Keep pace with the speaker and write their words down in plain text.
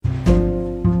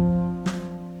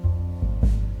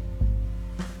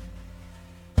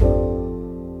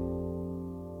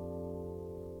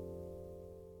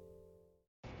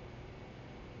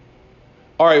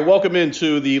All right, welcome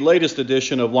into the latest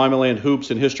edition of Limaland Hoops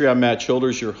and History. I'm Matt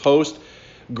Childers, your host.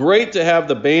 Great to have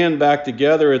the band back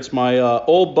together. It's my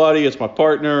old buddy, it's my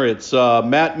partner, it's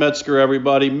Matt Metzger,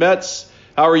 everybody. Metz,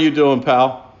 how are you doing,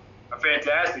 pal? I'm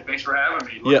fantastic. Thanks for having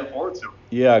me. Looking forward to it.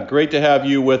 Yeah, great to have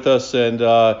you with us, and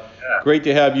great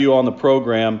to have you on the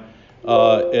program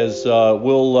as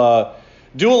we'll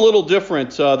do a little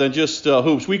different than just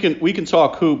hoops. We can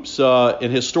talk hoops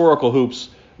and historical hoops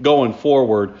going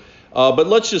forward. But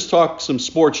let's just talk some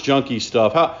sports junkie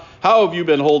stuff. How have you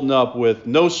been holding up with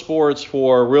no sports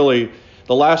for really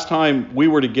the last time we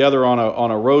were together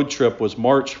on a road trip was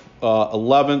March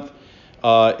 11th,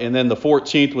 and then the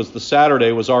 14th was the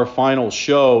Saturday was our final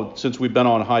show since we've been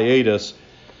on hiatus.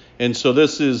 And so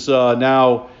this is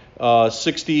now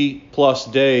 60 plus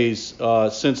days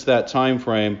since that time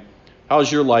frame. How's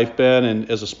your life been?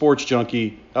 And as a sports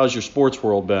junkie, how's your sports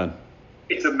world been?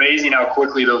 It's amazing how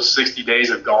quickly those 60 days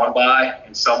have gone by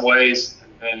in some ways.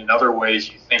 And then in other ways,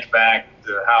 you think back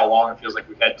to how long it feels like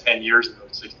we've had 10 years in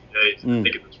those 60 days. I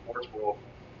think in the sports world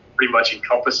pretty much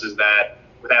encompasses that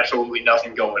with absolutely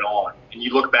nothing going on. And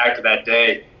you look back to that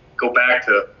day, go back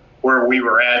to where we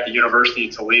were at the University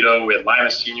of Toledo. We had Lima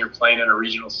Senior playing in a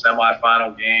regional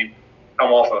semifinal game,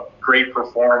 come off a great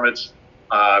performance.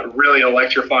 Really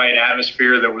electrifying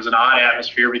atmosphere. There was an odd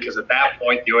atmosphere because at that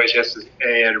point the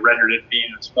OHSAA had rendered it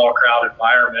being a small crowd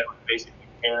environment with basically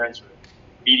parents or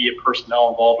media personnel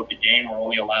involved with the game were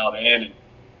only allowed in. And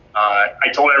I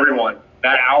told everyone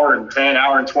that hour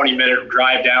and 20 minute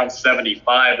drive down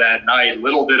 75 that night,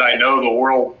 little did I know the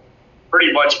world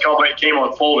pretty much came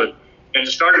unfolded. And it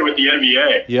started with the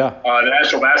NBA. The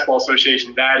National Basketball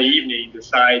Association that evening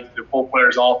decided to pull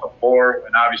players off the floor,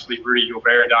 and obviously Rudy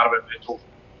Gobert and Donovan Mitchell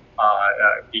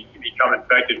become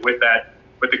infected with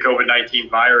the COVID-19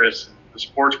 virus. And the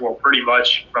sports world pretty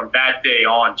much from that day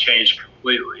on changed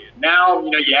completely. And now,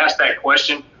 you ask that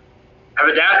question, I've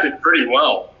adapted pretty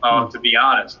well, to be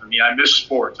honest. I mean, I miss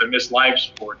sports. I miss live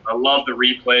sports. I love the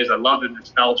replays. I love the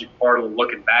nostalgic part of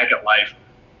looking back at life.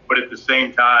 But at the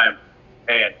same time,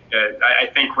 and I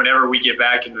think whenever we get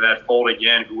back into that fold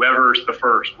again, whoever's the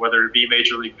first, whether it be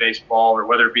Major League Baseball or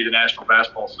whether it be the National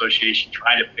Basketball Association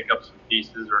trying to pick up some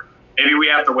pieces, or maybe we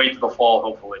have to wait to the fall,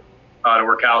 hopefully, to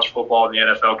where college football and the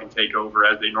NFL can take over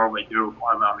as they normally do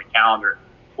on the calendar.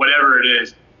 Whatever it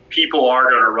is, people are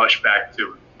going to rush back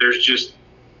to it. There's just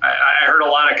 – I heard a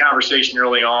lot of conversation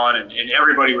early on, and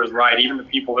everybody was right, even the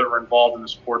people that were involved in the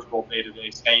sports world day-to-day,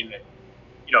 saying that,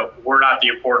 we're not the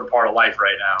important part of life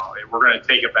right now. We're going to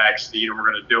take a back seat and we're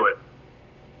going to do it.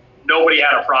 Nobody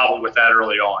had a problem with that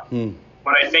early on.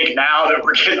 But I think now that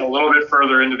we're getting a little bit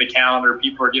further into the calendar,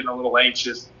 people are getting a little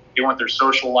anxious. They want their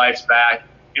social lives back.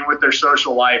 And with their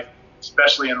social life,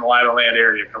 especially in the Limaland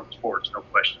area, comes sports, no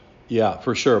question. Yeah,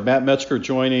 for sure. Matt Metzger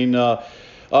joining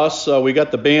us. We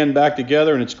got the band back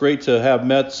together, and it's great to have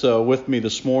Metz with me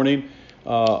this morning.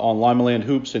 On Limaland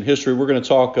Hoops and History. We're going to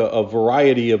talk a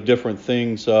variety of different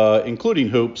things, including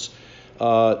hoops.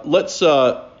 Let's,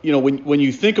 when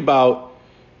you think about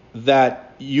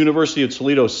that University of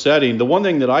Toledo setting, the one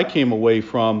thing that I came away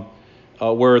from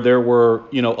where there were,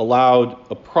 allowed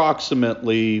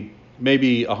approximately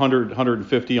maybe 100,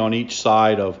 150 on each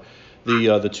side of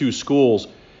the two schools,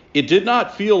 it did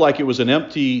not feel like it was an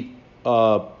empty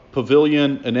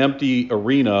pavilion, an empty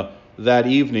arena that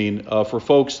evening for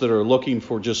folks that are looking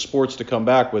for just sports to come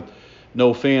back with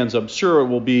no fans. I'm sure it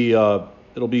will be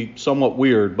it'll be somewhat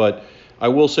weird, but I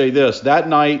will say this: that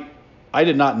night I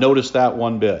did not notice that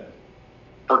one bit.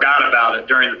 Forgot about it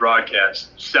during the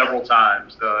broadcast several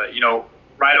times.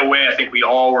 Right away I think we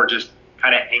all were just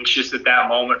kind of anxious at that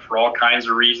moment for all kinds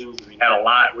of reasons. We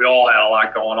all had a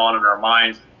lot going on in our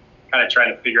minds, kind of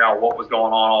trying to figure out what was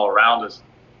going on all around us.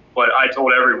 But I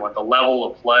told everyone the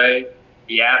level of play,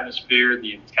 the atmosphere,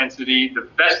 the intensity, the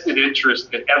vested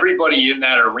interest that everybody in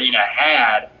that arena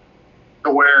had,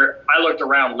 to where I looked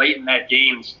around late in that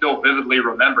game and still vividly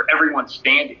remember everyone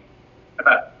standing. I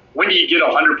thought, when do you get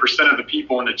 100% of the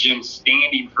people in the gym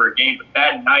standing for a game? But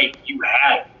that night you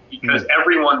had it, because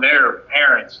everyone there,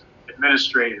 parents,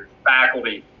 administrators,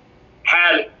 faculty,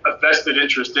 had a vested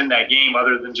interest in that game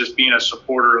other than just being a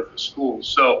supporter of the school.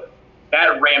 So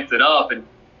that ramped it up. And,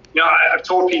 I've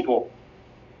told people,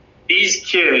 these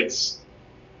kids,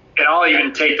 and I'll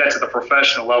even take that to the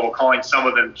professional level, calling some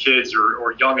of them kids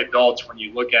or young adults when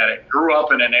you look at it, grew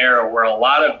up in an era where a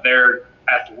lot of their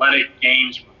athletic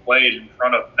games were played in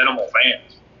front of minimal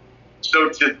fans. So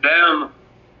to them,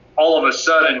 all of a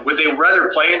sudden, would they rather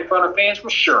play in front of fans? Well,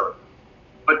 sure.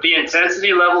 But the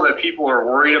intensity level that people are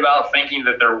worried about, thinking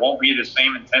that there won't be the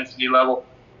same intensity level,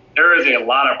 there is a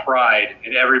lot of pride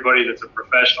in everybody that's a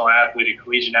professional athlete, a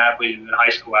collegiate athlete, and a high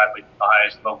school athlete at the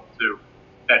highest level too.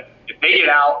 That if they get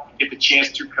out and get the chance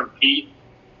to compete,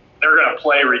 they're going to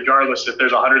play regardless if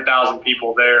there's 100,000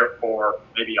 people there or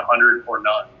maybe 100 or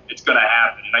none. It's going to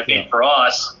happen. And I think for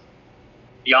us,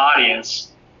 the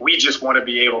audience, we just want to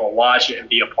be able to watch it and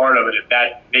be a part of it. If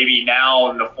that maybe now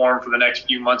in the form for the next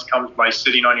few months comes by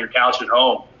sitting on your couch at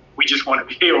home, we just want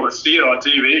to be able to see it on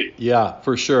TV. Yeah,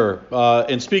 for sure.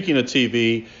 And speaking of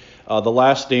TV, The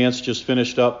Last Dance just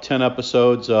finished up 10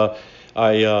 episodes.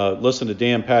 I listen to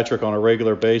Dan Patrick on a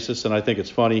regular basis, and I think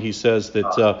it's funny. He says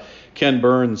that Ken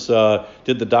Burns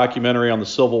did the documentary on the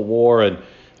Civil War, and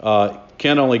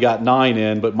Ken only got 9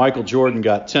 in, but Michael Jordan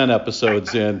got 10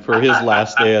 episodes in for his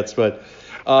Last Dance. But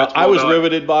I was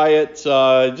riveted by it.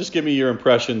 Just give me your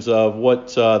impressions of what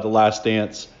The Last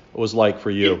Dance was like for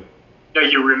you. Yeah,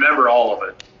 you remember all of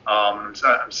it. So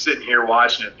I'm sitting here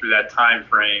watching it through that time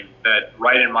frame that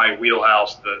right in my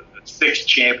wheelhouse, the 6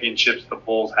 championships the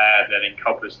Bulls had that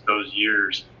encompassed those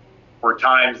years were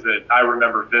times that I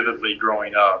remember vividly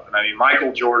growing up. And I mean,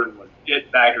 Michael Jordan was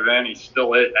it back then. He's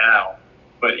still it now.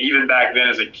 But even back then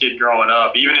as a kid growing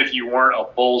up, even if you weren't a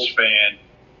Bulls fan,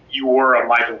 you were a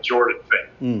Michael Jordan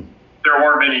fan. There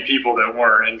weren't many people that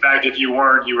weren't. In fact, if you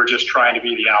weren't, you were just trying to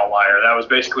be the outlier. That was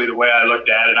basically the way I looked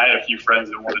at it. I had a few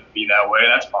friends that wanted to be that way.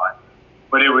 That's fine.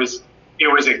 But it was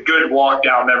a good walk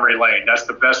down memory lane. That's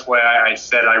the best way I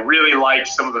said. I really liked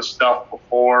some of the stuff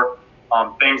before,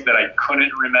 things that I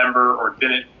couldn't remember or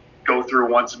didn't go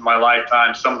through once in my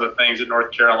lifetime. Some of the things at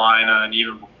North Carolina and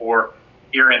even before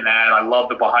hearing that. I love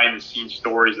the behind-the-scenes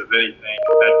stories of anything.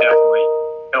 That definitely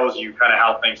tells you kind of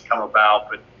how things come about.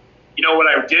 But you know what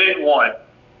I didn't want?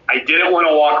 I didn't want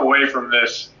to walk away from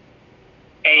this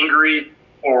angry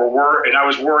and I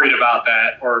was worried about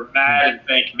that, or mad and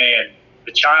think, man,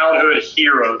 the childhood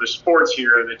hero, the sports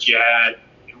hero that you had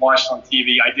and watched on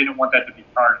TV, I didn't want that to be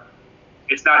tarnished.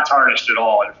 It's not tarnished at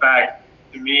all. In fact,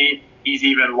 to me, he's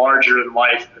even larger in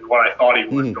life than what I thought he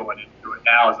was going into it.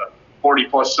 Now as a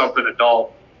 40-plus something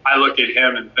adult, I look at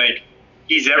him and think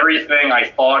he's everything I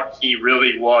thought he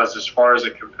really was as far as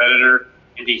a competitor.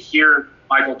 And to hear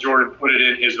Michael Jordan put it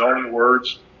in his own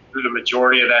words through the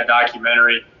majority of that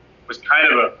documentary was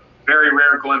kind of a very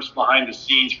rare glimpse behind the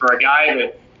scenes for a guy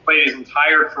that played his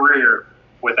entire career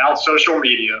without social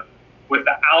media,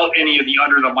 without any of the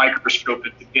under the microscope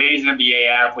that today's NBA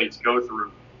athletes go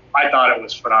through. I thought it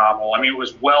was phenomenal. I mean, it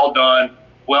was well done,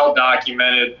 well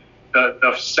documented.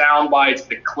 The sound bites,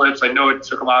 the clips, I know it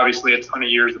took them obviously a ton of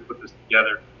years to put this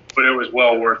together, but it was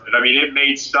well worth it. I mean, it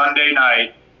made Sunday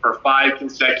night for 5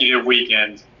 consecutive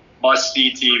weekends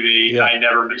must-see TV. Yeah. I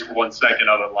never missed 1 second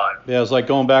of it live. Yeah, it was like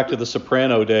going back to the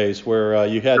Soprano days where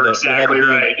you had to be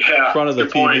in front of the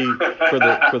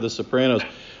TV for the Sopranos.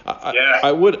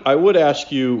 I would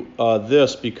ask you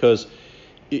this because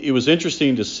it was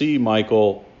interesting to see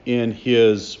Michael in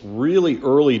his really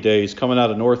early days coming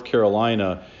out of North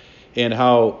Carolina and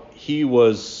how he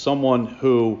was someone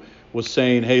who was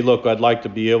saying, hey, look, I'd like to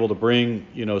be able to bring,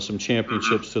 some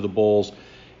championships to the Bulls.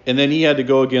 And then he had to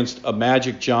go against a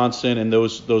Magic Johnson and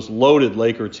those loaded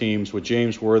Laker teams with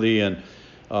James Worthy and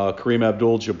Kareem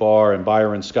Abdul-Jabbar and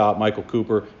Byron Scott, Michael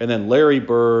Cooper, and then Larry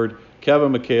Bird,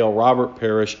 Kevin McHale, Robert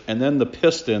Parrish, and then the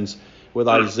Pistons with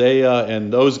Isaiah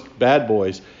and those bad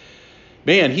boys.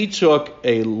 Man, he took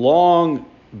a long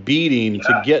beating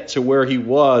to get to where he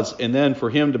was, and then for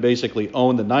him to basically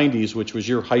own the 90s, which was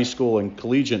your high school and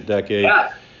collegiate decade.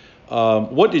 Yeah.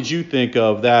 What did you think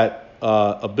of that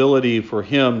ability for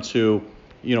him to,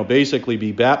 basically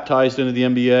be baptized into the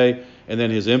NBA, and then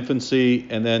his infancy,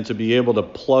 and then to be able to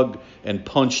plug and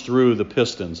punch through the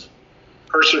Pistons?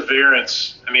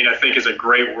 Perseverance, I think is a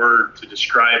great word to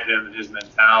describe him and his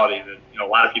mentality that, a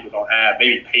lot of people don't have.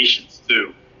 Maybe patience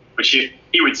too, but he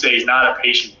would say he's not a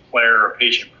patient player or a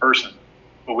patient person.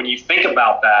 But when you think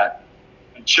about that,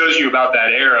 it shows you about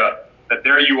that era, that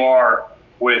there you are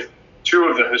with 2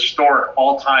 of the historic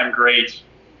all-time greats,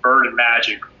 Bird and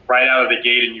Magic, right out of the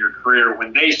gate in your career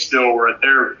when they still were at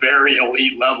their very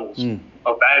elite levels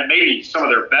of maybe some of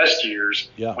their best years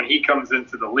when he comes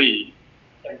into the league.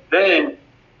 And then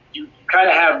you kind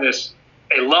of have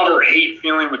a love or hate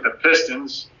feeling with the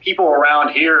Pistons. People around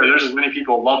here, there's as many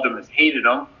people who loved them as hated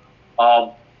them.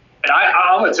 And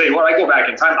I'm going to tell you what, I go back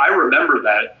in time, I remember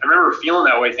that. I remember feeling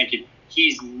that way, thinking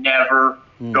he's never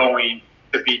going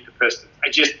to beat the Pistons.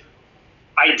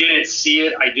 I didn't see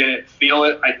it. I didn't feel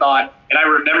it. I thought, and I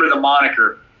remember the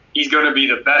moniker, he's going to be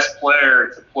the best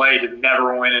player to play to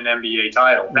never win an NBA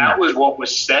title. That was what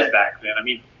was said back then.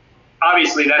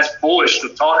 Obviously that's foolish to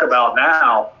talk about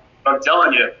now, but I'm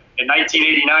telling you, in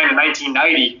 1989 and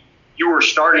 1990, you were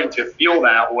starting to feel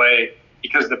that way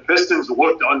because the Pistons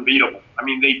looked unbeatable. I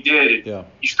mean, they did. Yeah.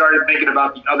 You started thinking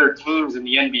about the other teams in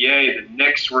the NBA. The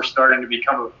Knicks were starting to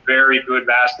become a very good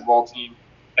basketball team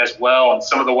as well, and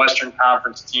some of the Western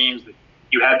Conference teams that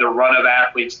you had the run of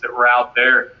athletes that were out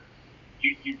there.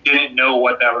 You didn't know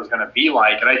what that was going to be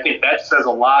like. And I think that says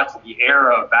a lot to the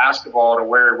era of basketball, to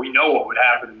where we know what would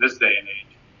happen in this day and age.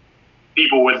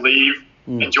 People would leave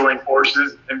and join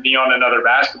forces and be on another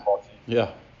basketball team.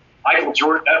 Yeah. Michael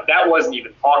Jordan, that wasn't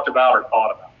even talked about or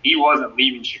thought about. He wasn't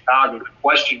leaving Chicago. The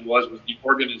question was the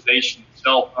organization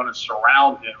itself going to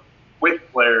surround him with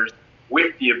players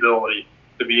with the ability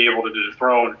to be able to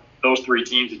dethrone those three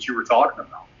teams that you were talking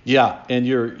about? Yeah, and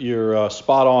you're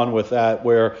spot on with that,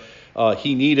 where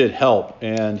he needed help,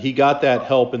 and he got that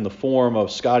help in the form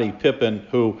of Scottie Pippen,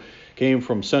 who came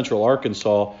from Central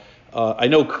Arkansas. I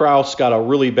know Krause got a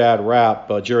really bad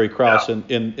rap, Jerry Krause,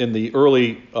 in the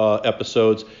early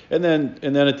episodes, and then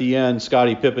at the end,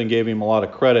 Scottie Pippen gave him a lot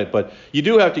of credit. But you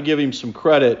do have to give him some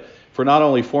credit for not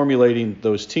only formulating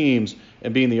those teams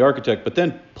and being the architect, but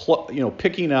then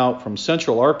picking out from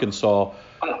Central Arkansas,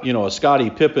 a Scottie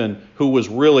Pippen who was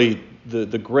really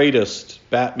the greatest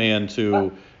Batman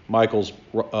to Michael's,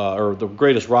 or the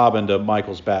greatest Robin to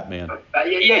Michael's Batman.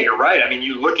 Yeah, you're right. I mean,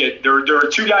 you look at there are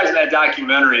two guys in that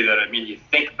documentary that, I mean, you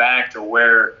think back to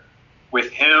where,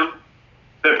 with him,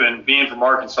 Pippen being from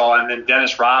Arkansas, and then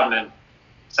Dennis Rodman,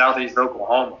 Southeast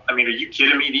Oklahoma. I mean, are you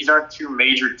kidding me? These aren't two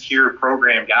major tier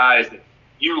program guys that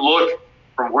you look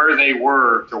from where they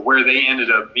were to where they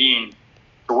ended up being,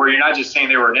 to where you're not just saying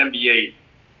they were an NBA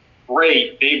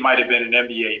great, they might have been an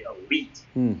NBA elite.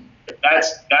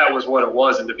 That was what it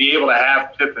was. And to be able to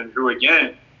have Pippen, who,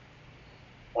 again,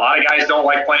 a lot of guys don't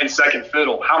like playing second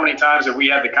fiddle. How many times have we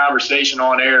had the conversation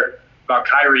on air about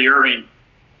Kyrie Irving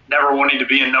never wanting to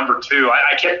be in number two?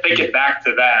 I kept thinking back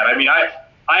to that. I mean, I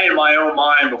in my own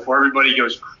mind, before everybody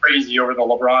goes crazy over the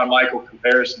LeBron-Michael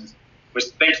comparisons,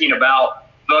 was thinking about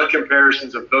the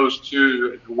comparisons of those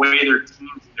two, the way their teams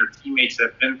and their teammates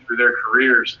have been through their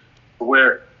careers,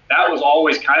 where that was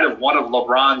always kind of one of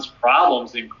LeBron's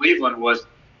problems in Cleveland, was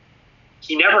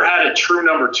he never had a true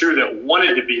number two that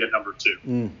wanted to be a number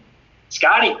two.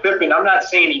 Scottie Pippen, I'm not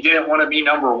saying he didn't want to be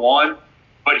number one,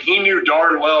 but he knew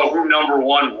darn well who number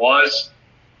one was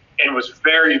and was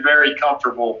very, very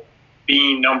comfortable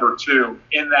being number two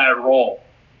in that role.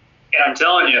 And I'm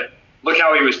telling you, look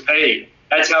how he was paid.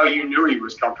 That's how you knew he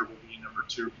was comfortable being number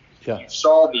two. Yeah. You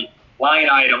saw the line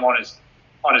item on his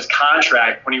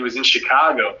contract when he was in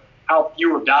Chicago. How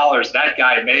few dollars that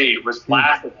guy made was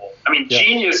laughable. I mean,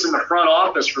 genius in the front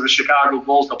office for the Chicago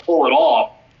Bulls to pull it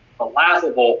off, but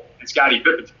laughable in Scottie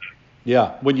Pippen's game.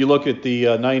 Yeah, when you look at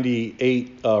the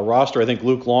 98 roster, I think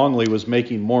Luke Longley was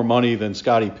making more money than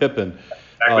Scottie Pippen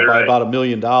by about $1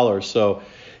 million. So,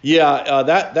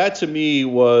 that to me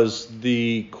was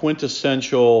the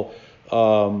quintessential,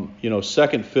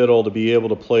 second fiddle to be able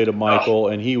to play to Michael,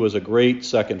 and he was a great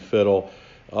second fiddle.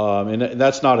 And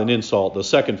that's not an insult. The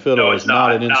second fiddle is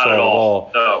not an insult at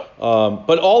all. No.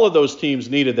 But all of those teams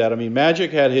needed that. I mean,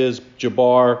 Magic had his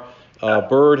Jabbar,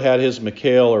 Bird had his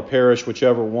McHale or Parrish,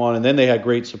 whichever one, and then they had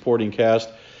great supporting cast.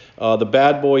 The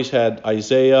Bad Boys had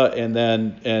Isaiah, and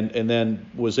then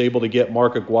was able to get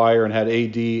Mark Aguirre and had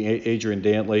AD, Adrian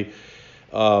Dantley.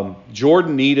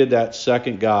 Jordan needed that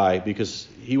second guy because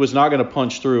he was not going to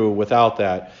punch through without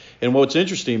that. And what's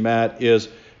interesting, Matt, is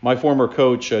my former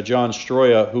coach, John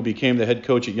Stroya, who became the head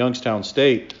coach at Youngstown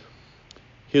State,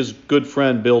 his good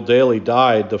friend Bill Daly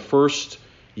died the first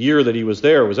year that he was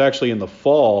there. It was actually in the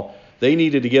fall. They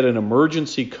needed to get an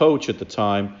emergency coach at the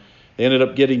time. They ended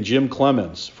up getting Jim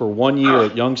Clemens for 1 year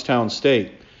at Youngstown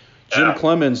State. Jim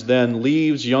Clemens then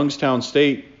leaves Youngstown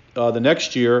State the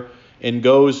next year and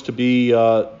goes to be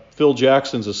Phil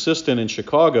Jackson's assistant in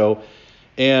Chicago.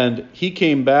 And he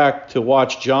came back to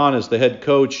watch John as the head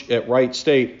coach at Wright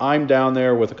State. I'm down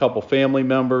there with a couple family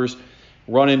members,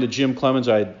 run into Jim Clemens.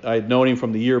 I had known him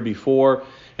from the year before.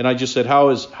 And I just said, how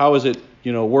is it,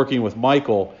 working with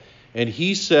Michael? And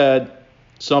he said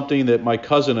something that my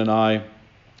cousin and I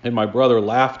and my brother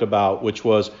laughed about, which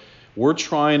was, we're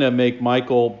trying to make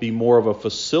Michael be more of a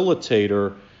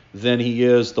facilitator than he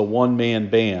is the one-man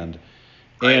band.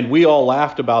 Right. And we all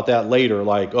laughed about that later,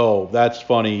 like, oh, that's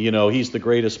funny, he's the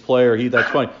greatest player, that's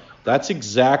funny. That's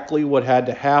exactly what had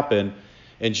to happen.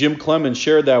 And Jim Clemens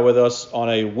shared that with us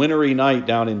on a wintry night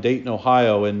down in Dayton,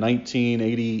 Ohio in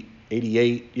 1987,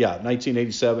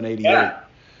 88. Yeah.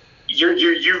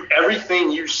 You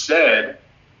everything you said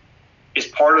is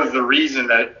part of the reason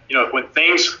that, when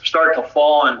things start to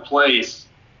fall in place,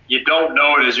 you don't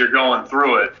know it as you're going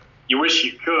through it. You wish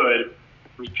you could,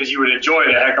 because you would enjoy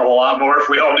it a heck of a lot more if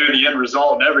we all knew the end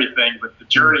result and everything. But the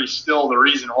journey's still the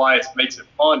reason why it makes it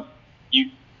fun. You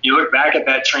look back at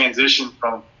that transition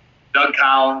from Doug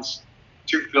Collins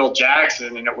to Phil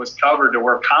Jackson, and it was covered to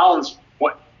where Collins,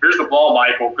 here's the ball,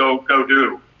 Michael, go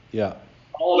do. Yeah.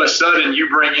 All of a sudden, you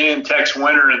bring in Tex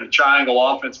Winter and the triangle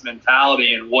offense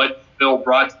mentality and what Phil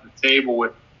brought to the table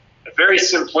with a very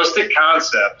simplistic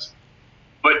concept,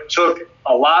 but took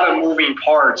a lot of moving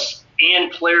parts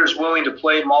and players willing to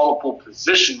play multiple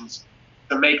positions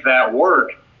to make that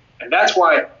work. And that's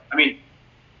why,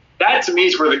 that to me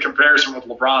is where the comparison with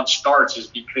LeBron starts, is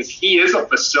because he is a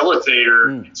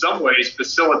facilitator, in some ways,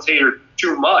 facilitator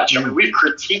too much. We've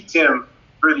critiqued him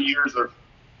through the years of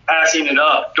passing it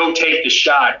up, go take the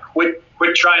shot, quit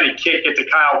trying to kick it to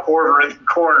Kyle Korver in the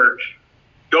corner,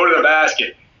 go to the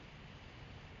basket.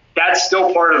 That's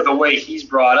still part of the way he's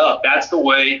brought up. That's the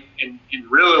way, and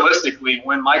realistically,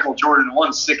 when Michael Jordan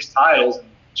won 6 titles,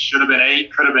 should have been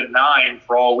 8, could have been 9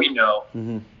 for all we know,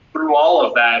 through all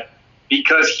of that,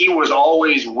 because he was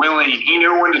always willing. He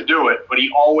knew when to do it, but he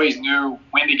always knew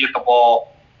when to get the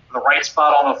ball to the right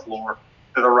spot on the floor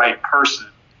to the right person.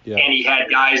 Yeah. And he had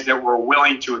guys that were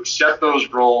willing to accept those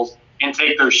roles and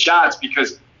take those shots,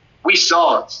 because we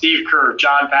saw Steve Kerr,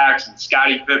 John Paxson,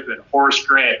 Scottie Pippen, Horace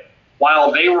Grant.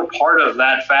 While they were part of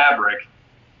that fabric,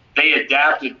 they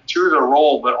adapted to the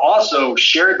role, but also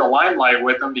shared the limelight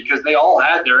with them, because they all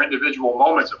had their individual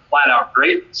moments of flat-out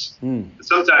greatness. It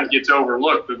sometimes gets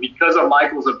overlooked, but because of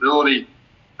Michael's ability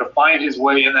to find his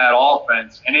way in that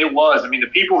offense, and it was, the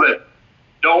people that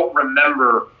don't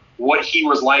remember what he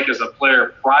was like as a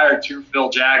player prior to Phil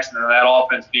Jackson and that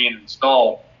offense being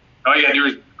installed, all you got to do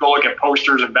is go look at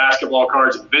posters and basketball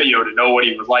cards and video to know what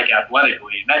he was like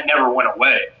athletically, and that never went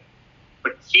away.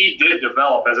 But he did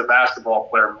develop as a basketball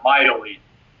player mightily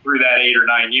through that 8 or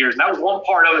 9 years. And that was one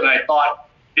part of it that I thought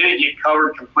didn't get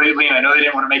covered completely, and I know they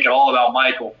didn't want to make it all about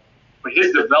Michael, but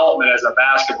his development as a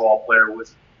basketball player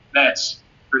was immense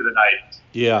through the 90s.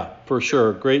 Yeah, for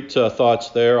sure. Great thoughts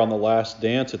there on The Last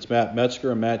Dance. It's Matt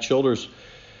Metzger and Matt Childers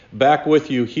back with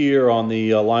you here on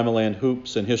the Limaland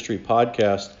Hoops and History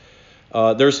podcast.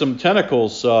 There's some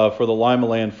tentacles for the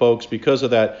Limaland folks because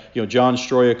of that. John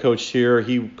Stroya coached here.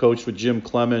 He coached with Jim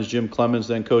Clemens. Jim Clemens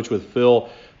then coached with Phil,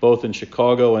 both in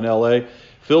Chicago and L.A.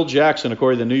 Phil Jackson,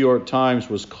 according to the New York Times,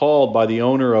 was called by the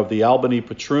owner of the Albany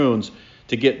Patroons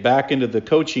to get back into the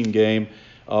coaching game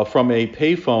from a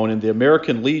payphone in the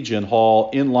American Legion Hall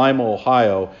in Lima,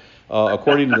 Ohio,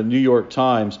 according to the New York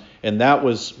Times. And that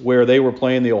was where they were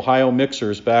playing the Ohio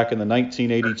Mixers back in the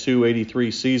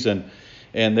 1982-83 season.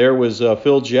 And there was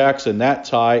Phil Jackson, that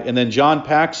tie. And then John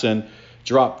Paxson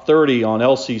dropped 30 on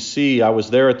LCC. I was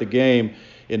there at the game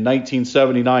in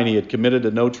 1979. He had committed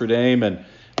to Notre Dame, and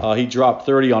he dropped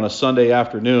 30 on a Sunday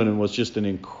afternoon and was just an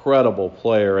incredible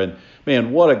player. And,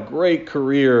 man, what a great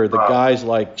career the guys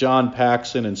like John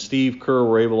Paxson and Steve Kerr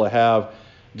were able to have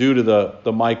due to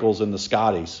the Michaels and the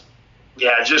Scotties.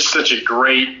 Yeah, just such a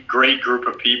great group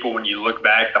of people when you look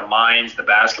back, the minds, the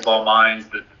basketball minds,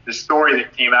 the story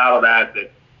that came out of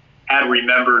that had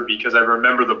remembered, because I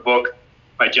remember the book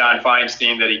by John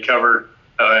Feinstein that he covered,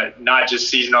 not just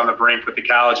Season on the Brink, but the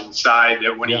College Inside,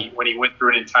 that when he went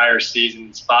through an entire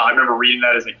season spot. I remember reading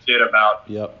that as a kid about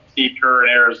Steve Kerr in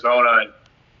Arizona and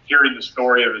hearing the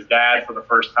story of his dad for the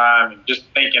first time, and just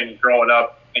growing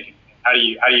up, how do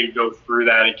you go through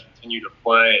that and continue to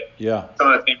play? Yeah.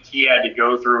 Some of the things he had to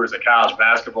go through as a college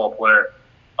basketball player.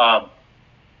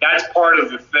 That's part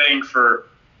of the thing for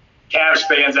Cavs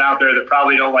fans out there that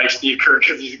probably don't like Steve Kerr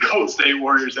because he's a Golden State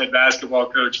Warriors head basketball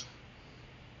coach.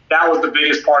 That was the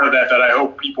biggest part of that I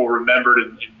hope people remembered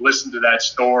and listened to that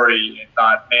story and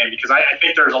thought, man, because I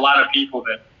think there's a lot of people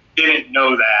that didn't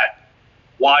know that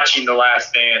watching The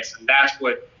Last Dance. And that's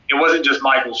what – it wasn't just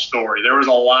Michael's story. There was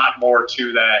a lot more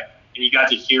to that. And you got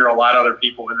to hear a lot of other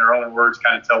people in their own words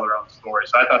kind of tell their own story.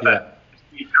 So I thought that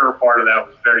Steve Kerr part of that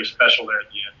was very special there at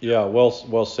the end. Yeah,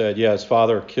 well said. Yeah, his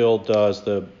father killed as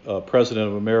the president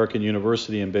of American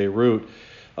University in Beirut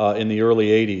in the early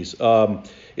 80s.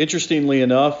 Interestingly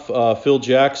enough, Phil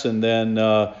Jackson then,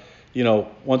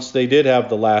 once they did have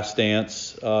The Last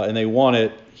Dance and they won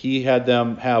it, he had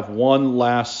them have one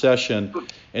last session,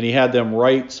 and he had them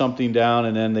write something down,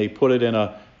 and then they put it in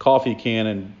a coffee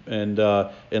can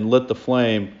and lit the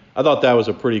flame. I thought that was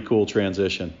a pretty cool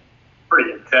transition.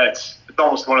 Pretty intense. It's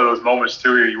almost one of those moments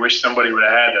too where you wish somebody would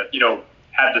have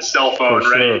had the cell phone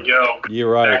ready to go.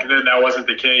 You're right. Back then that wasn't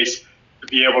the case, to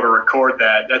be able to record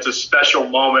that. That's a special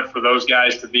moment for those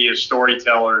guys to be as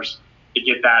storytellers, to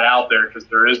get that out there, because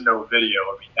there is no video.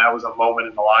 I mean, that was a moment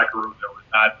in the locker room that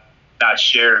was not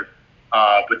shared.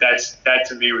 But that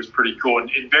to me was pretty cool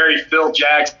and very Phil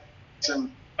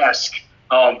Jackson-esque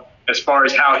as far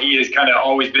as how he has kind of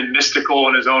always been mystical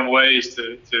in his own ways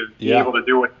to be able to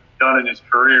do what he's done in his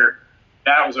career.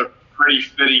 That was a pretty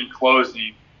fitting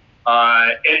closing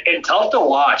and tough to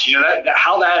watch.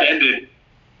 How that ended,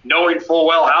 knowing full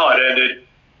well how it ended,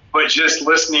 but just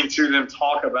listening to them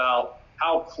talk about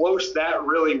how close that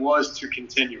really was to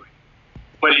continuing.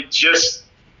 But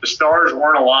the stars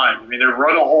weren't aligned. I mean, there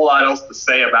wasn't a whole lot else to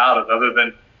say about it other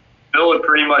than Bill had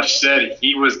pretty much said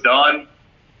he was done.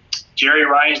 Jerry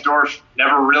Reinsdorf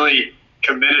never really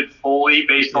committed fully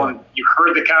based on, you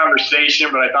heard the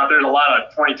conversation, but I thought there's a lot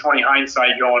of 20/20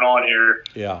 hindsight going on here.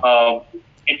 Yeah.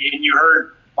 And you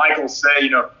heard Michael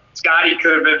say, Scotty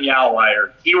could have been the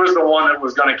outlier. He was the one that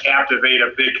was going to captivate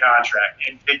a big contract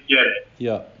and did get it.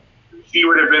 Yeah. He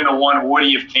would have been the one, would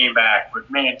he have came back? But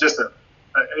man, it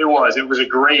was a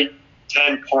great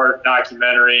 10-part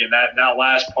documentary, and that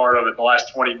last part of it, the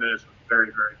last 20 minutes, was very,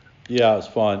 very good. Yeah, it was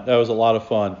fun. That was a lot of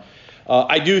fun.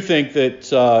 I do think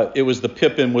that it was the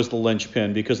Pippen was the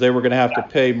linchpin because they were going to have to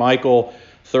pay Michael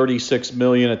 $36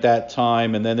 million at that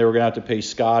time, and then they were going to have to pay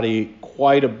Scotty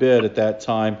quite a bit at that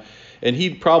time. And he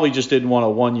probably just didn't want a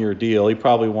one-year deal. He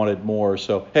probably wanted more.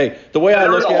 So, hey, the way I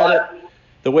look at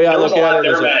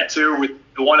it, too. With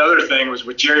the one other thing was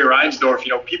with Jerry Reinsdorf.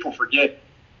 People forget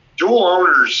dual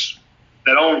owners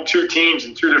that own two teams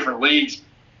in two different leagues.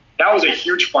 That was a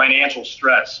huge financial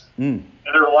stress. And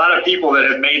there are a lot of people that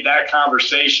have made that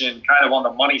conversation kind of on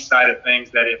the money side of things.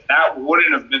 That if that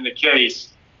wouldn't have been the case,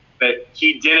 that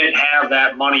he didn't have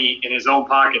that money in his own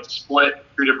pocket split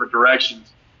two different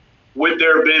directions, would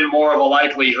there have been more of a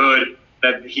likelihood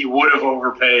that he would have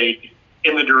overpaid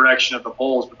in the direction of the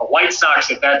Bulls? But the White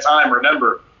Sox at that time,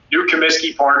 remember, new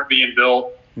Comiskey Park being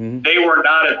built, they were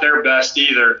not at their best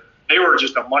either. They were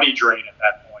just a money drain at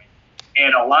that point.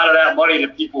 And a lot of that money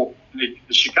that people in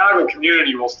the Chicago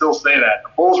community will still say that. The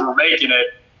Bulls were making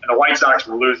it, and the White Sox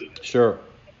were losing it. Sure.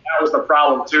 That was the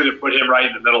problem, too, to put him right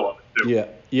in the middle of it, too.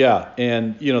 Yeah.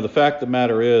 And, the fact of the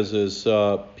matter is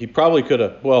he probably could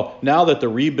have – well, now that the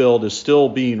rebuild is still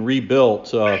being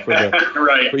rebuilt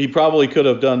right. He probably could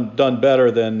have done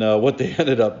better than what they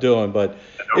ended up doing. But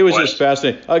it was just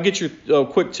fascinating. I'll get your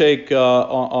quick take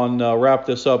on wrap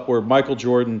this up, where Michael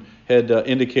Jordan had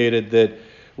indicated that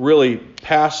really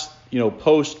past,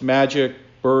 post Magic,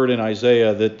 Bird, and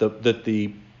Isaiah, that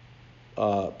the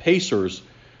Pacers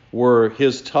were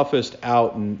his toughest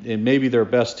out and maybe their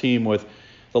best team, with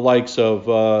the likes of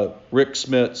Rick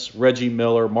Smits, Reggie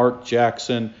Miller, Mark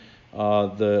Jackson,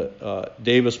 the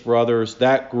Davis brothers,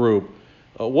 that group.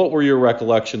 What were your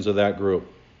recollections of that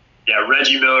group? Yeah,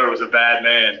 Reggie Miller was a bad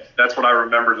man. That's what I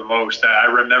remember the most. I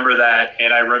remember that,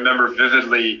 and I remember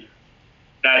vividly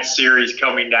that series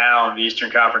coming down, the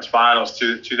Eastern Conference Finals,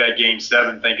 to that Game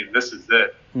 7, thinking, this is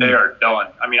it. They are done.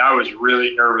 I mean, I was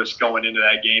really nervous going into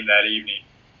that game that evening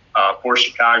for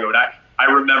Chicago. And I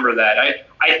remember that.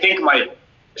 I think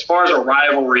as far as a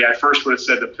rivalry, I first would have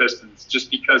said the Pistons,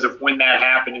 just because of when that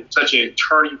happened. It's such a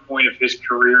turning point of his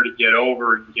career to get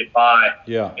over and get by.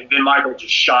 Yeah. And then Michael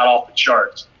just shot off the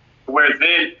charts. Where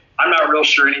then, I'm not real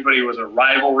sure anybody was a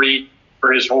rivalry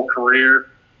for his whole career,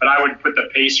 but I would put the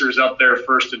Pacers up there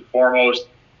first and foremost.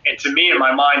 And to me, in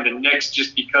my mind, the Knicks,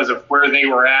 just because of where they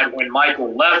were at when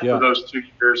Michael left for those 2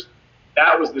 years,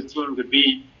 that was the team to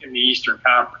beat in the Eastern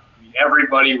Conference. I mean,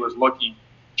 everybody was looking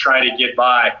to try to get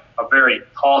by a very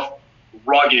tough,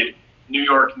 rugged New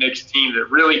York Knicks team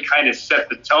that really kind of set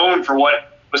the tone for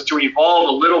what was to evolve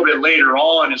a little bit later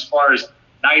on as far as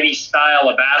 90s style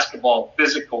of basketball,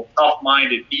 physical,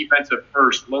 tough-minded, defensive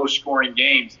first, low-scoring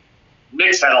games.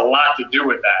 Knicks had a lot to do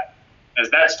with that. As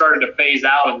that started to phase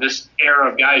out and this era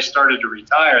of guys started to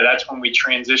retire, that's when we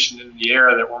transitioned into the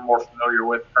era that we're more familiar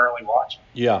with currently watching.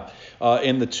 Yeah,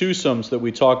 and the twosomes that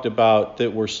we talked about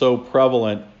that were so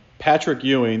prevalent, Patrick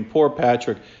Ewing, poor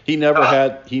Patrick, he never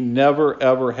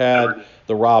ever had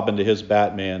the Robin to his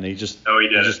Batman. He just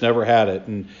never had it,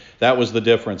 and that was the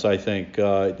difference, I think.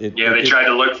 They tried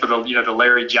to look for the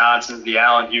Larry Johnsons, the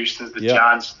Allen Houstons, the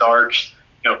John Starks.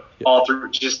 All through,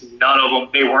 just none of them.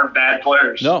 They weren't bad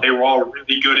players. No. They were all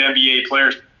really good NBA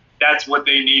players. That's what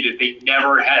they needed. He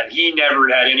never had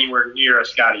anywhere near a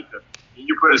Scottie Pippen.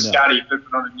 You put a Scottie Pippen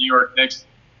on the New York Knicks, it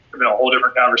would have been a whole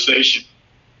different conversation.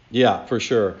 Yeah, for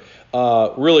sure.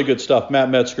 Really good stuff. Matt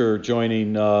Metzger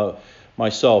joining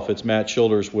myself. It's Matt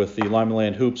Childers with the Lima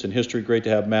Land Hoops and History. Great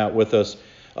to have Matt with us.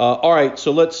 All right,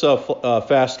 so let's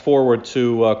fast forward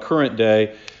to current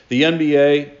day. The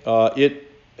NBA, it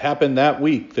happened that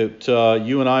week that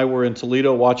you and I were in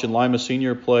Toledo watching Lima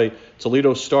Senior play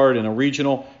Toledo Start in a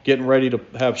regional, getting ready to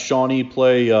have Shawnee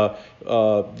play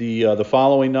the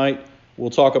following night.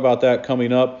 We'll talk about that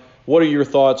coming up. What are your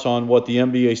thoughts on what the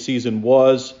NBA season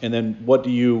was, and then what do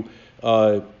you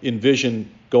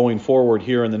envision going forward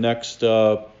here in the next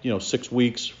 6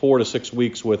 weeks, 4 to 6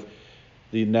 weeks with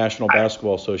the National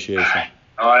Basketball Association?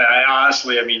 I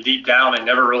honestly, deep down, I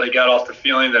never really got off the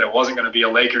feeling that it wasn't going to be a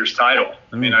Lakers title.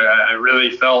 I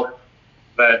really felt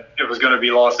that it was going to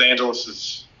be Los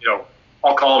Angeles's,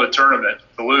 I'll call it a tournament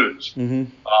to lose. Mm-hmm.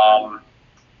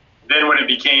 Then when it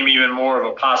became even more of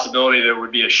a possibility that it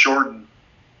would be a shortened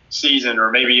season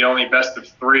or maybe only best of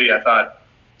 3, I thought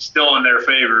still in their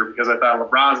favor, because I thought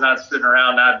LeBron's not sitting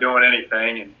around not doing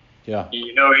anything. And yeah,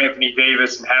 Anthony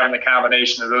Davis and having the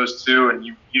combination of those two, and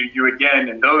you again,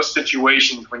 in those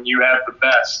situations when you have the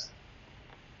best,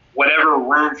 whatever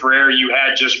room for error you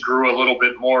had just grew a little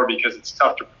bit more because it's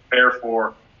tough to prepare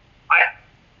for.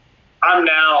 I'm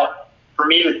now, for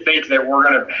me to think that we're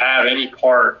going to have any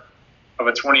part of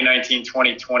a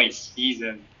 2019-2020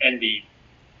 season ending,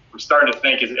 I'm starting to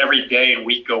think as every day and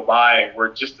week go by where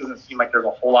it just doesn't seem like there's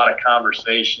a whole lot of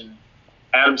conversation.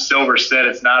 Adam Silver said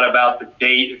it's not about the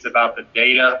date, it's about the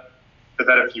data. Said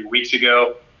that a few weeks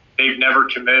ago. They've never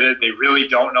committed. They really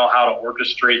don't know how to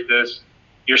orchestrate this.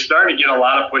 You're starting to get a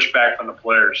lot of pushback from the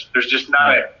players. There's just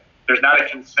not a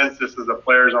consensus of the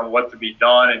players on what to be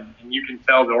done, and you can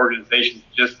tell the organizations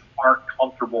just aren't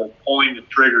comfortable pulling the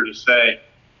trigger to say,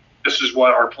 this is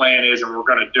what our plan is and we're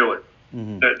going to do it.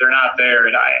 Mm-hmm. They're not there.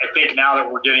 And I think now that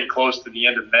we're getting close to the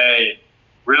end of May,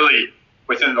 really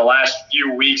within the last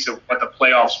few weeks of what the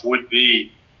playoffs would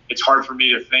be, it's hard for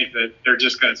me to think that they're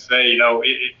just going to say,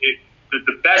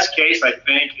 the best case, I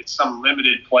think, it's some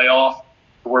limited playoff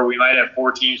where we might have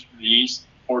 4 teams from the East,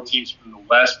 4 teams from the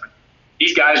West. But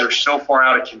these guys are so far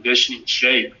out of conditioning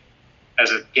shape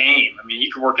as a game.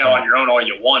 You can work out on your own all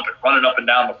you want, but running up and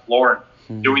down the floor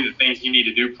and doing the things you need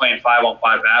to do playing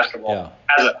 5-on-5 basketball.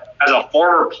 Yeah. As a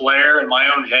former player in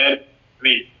my own head,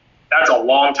 that's a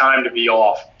long time to be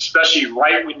off, especially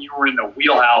right when you were in the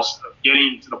wheelhouse of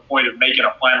getting to the point of making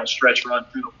a final stretch run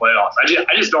through the playoffs.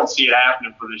 I just don't see it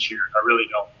happening for this year. I really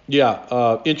don't.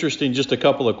 Yeah, interesting. Just a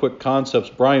couple of quick concepts.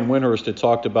 Brian Windhorst had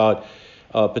talked about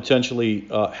potentially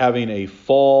having a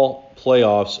fall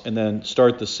playoffs and then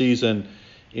start the season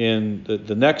in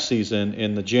the next season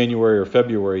in the January or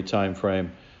February timeframe.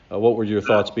 What would your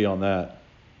thoughts be on that?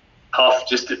 Tough.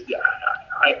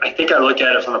 I think I look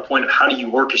at it from the point of how do you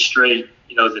orchestrate,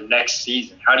 the next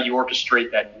season? How do you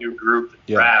orchestrate that new group,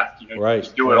 the draft? Right.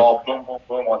 Just do it all boom, boom,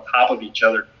 boom on top of each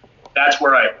other. That's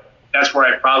where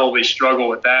I probably struggle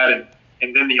with that.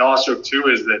 And then also too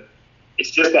is that it's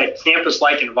just that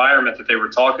campus-like environment that they were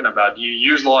talking about. Do you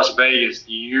use Las Vegas?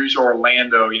 Do you use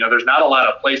Orlando? There's not a lot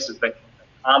of places that can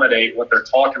accommodate what they're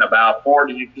talking about, or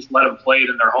do you just let them play it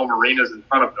in their home arenas in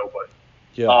front of nobody?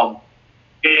 Yeah.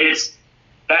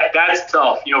 That's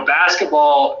tough.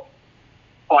 Basketball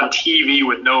on TV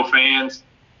with no fans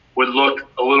would look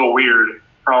a little weird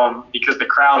because the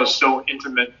crowd is so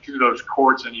intimate to those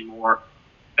courts anymore.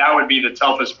 That would be the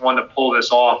toughest one to pull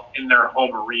this off in their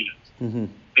home arenas. Mm-hmm.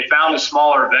 They found a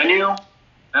smaller venue.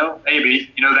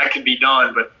 Maybe, that could be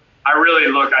done. But I really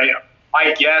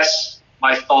I guess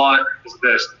my thought is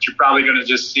this, that you're probably going to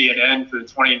just see an end to the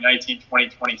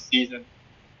 2019-2020 season.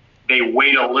 They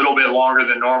wait a little bit longer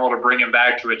than normal to bring him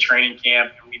back to a training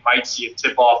camp, and we might see a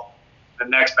tip-off the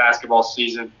next basketball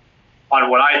season on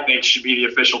what I think should be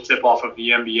the official tip-off of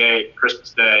the NBA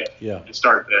Christmas Day and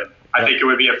start then. I think it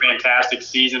would be a fantastic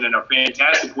season and a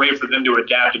fantastic way for them to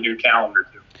adapt a new calendar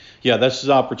to. Yeah, this is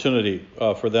an opportunity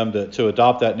for them to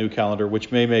adopt that new calendar,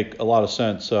 which may make a lot of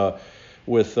sense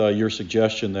with your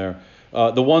suggestion there.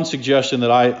 The one suggestion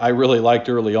that I really liked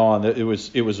early on, it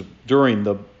was during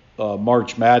the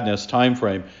March Madness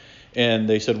timeframe, and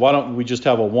they said, why don't we just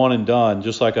have a one and done,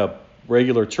 just like a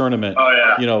regular tournament?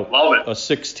 Oh yeah, love it. A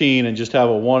 16 and just have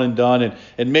a one and done,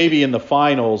 and maybe in the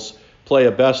finals play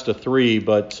a best of 3.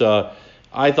 But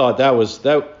I thought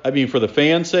for the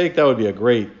fans' sake, that would be a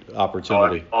great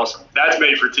opportunity. Oh, awesome. That's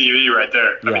made for TV right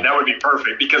there. Yeah. That would be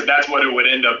perfect because that's what it would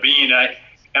end up being.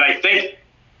 And I think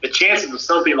the chances of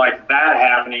something like that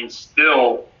happening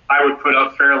still, I would put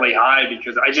up fairly high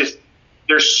because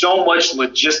there's so much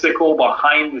logistical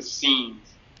behind the scenes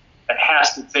that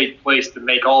has to take place to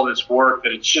make all this work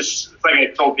that it's like I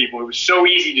told people, it was so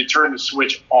easy to turn the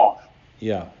switch off.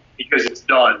 Yeah. Because it's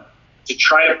done. To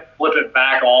try to flip it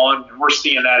back on, and we're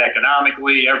seeing that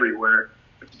economically everywhere,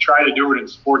 but to try to do it in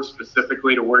sports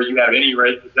specifically to where you have any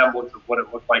resemblance of what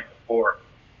it looked like before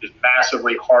is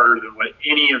massively harder than what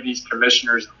any of these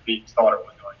commissioners and leagues thought it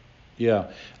was going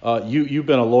Yeah. You've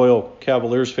been a loyal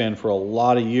Cavaliers fan for a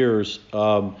lot of years,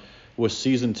 with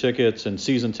season tickets and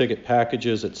season ticket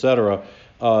packages, et cetera.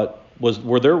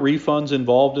 Were there refunds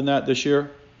involved in that this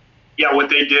year? Yeah, what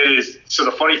they did is, so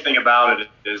the funny thing about it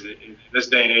is in this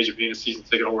day and age of being a season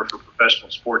ticket holder for professional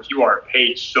sports, you are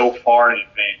paid so far in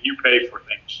advance. You pay for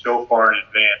things so far in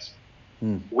advance.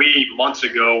 We, months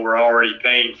ago, were already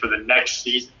paying for the next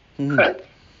season.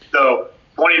 So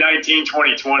 2019,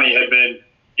 2020 had been,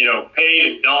 paid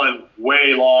and done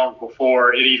way long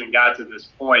before it even got to this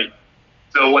point.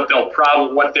 So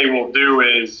what they will do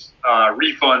is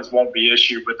refunds won't be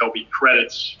issued, but there'll be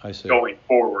credits going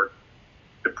forward.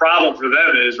 The problem for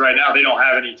them is right now they don't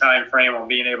have any time frame on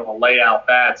being able to lay out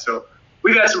that. So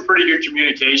we've had some pretty good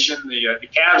communication. The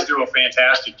Cavs do a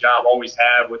fantastic job, always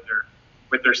have, with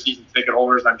their season ticket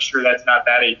holders. I'm sure that's not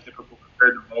that atypical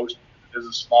compared to most. It is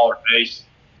a smaller base.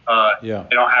 They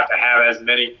don't have to have as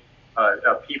many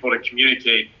people to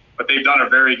communicate, but they've done a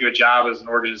very good job as an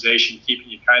organization keeping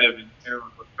you kind of in tune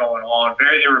with what's going on.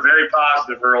 They were very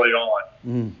positive early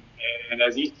on. And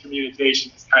as these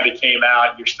communications kind of came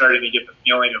out, you're starting to get the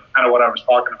feeling of kind of what I was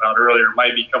talking about earlier.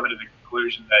 Might be coming to the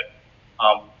conclusion that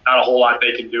not a whole lot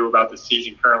they can do about the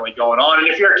season currently going on. And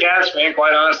if you're a Cavs fan,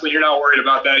 quite honestly, you're not worried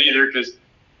about that either, because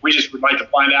we just would like to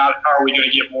find out how are we going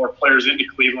to get more players into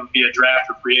Cleveland via draft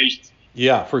or free agency.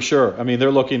 Yeah, for sure. I mean,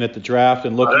 they're looking at the draft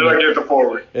and looking at the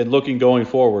forward. And looking going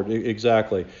forward.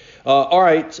 Exactly. All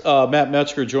right, Matt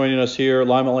Metzger joining us here,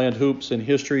 Lima Land Hoops and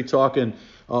History, talking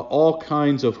all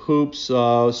kinds of hoops,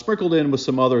 sprinkled in with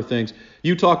some other things.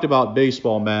 You talked about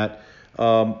baseball, Matt.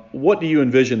 What do you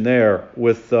envision there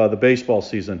with the baseball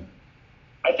season?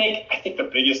 I think the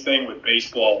biggest thing with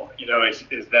baseball,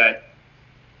 is that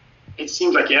it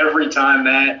seems like every time,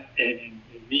 Matt, and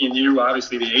me and you,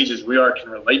 obviously the ages we are, can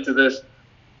relate to this.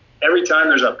 Every time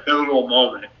there's a pivotal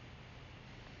moment,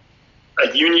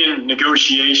 a union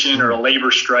negotiation or a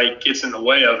labor strike gets in the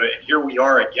way of it. Here we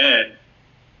are again.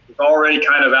 It's already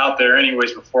kind of out there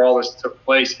anyways before all this took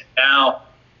place. And now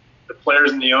the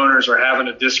players and the owners are having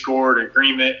a discord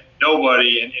agreement.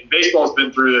 Nobody, and baseball's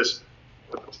been through this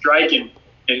with the strike in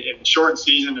the shortened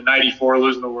season in '94,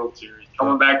 losing the World Series.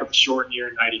 Coming back with a short year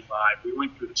in '95. We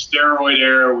went through the steroid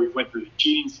era. We went through the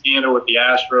cheating scandal with the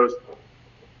Astros.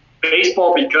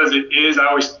 Baseball, because it is, I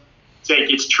always say it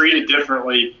gets treated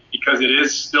differently because it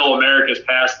is still America's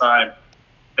pastime,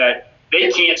 that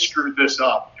they can't screw this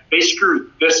up. If they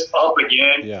screw this up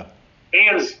again,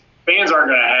 fans aren't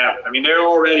going to have it. I mean, they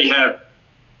already have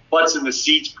butts in the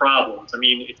seats problems. I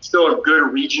mean, it's still a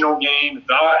good regional game.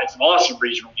 It's an awesome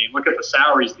regional game. Look at the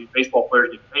salaries these baseball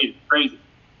players get paid. It's crazy.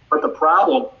 But the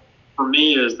problem for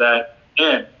me is that,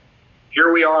 again,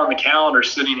 here we are on the calendar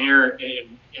sitting here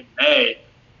in May,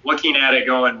 looking at it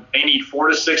going, they need 4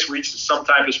 to 6 weeks of some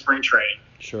type of spring training.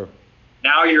 Sure.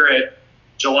 Now you're at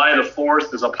July the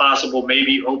 4th as a possible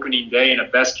maybe opening day in a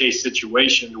best case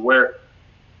situation to where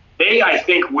they, I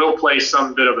think, will play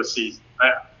some bit of a season.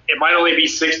 It might only be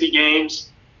 60 games.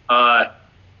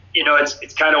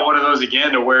 It's kind of one of those,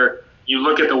 again, to where you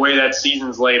look at the way that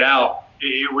season's laid out.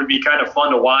 It would be kind of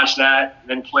fun to watch that and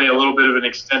then play a little bit of an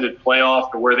extended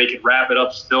playoff to where they could wrap it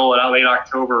up still in late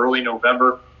October, early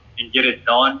November and get it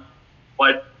done.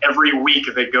 But every week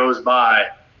that goes by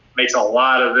makes a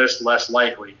lot of this less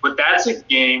likely. But that's a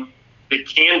game that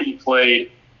can be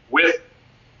played with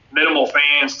minimal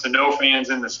fans to no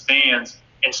fans in the stands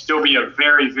and still be a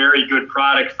very, very good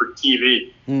product for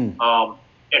TV. And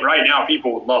right now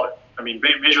people would love it. I mean,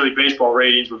 Major League Baseball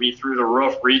ratings would be through the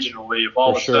roof regionally if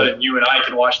all of a sudden you and I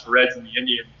can watch the Reds and the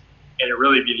Indians and it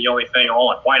really be the only thing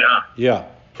on. Why not? Yeah,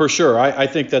 for sure. I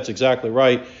think that's exactly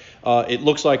right. It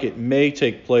looks like it may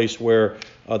take place where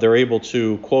they're able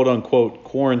to, quote unquote,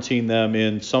 quarantine them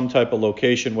in some type of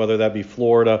location, whether that be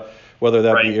Florida, whether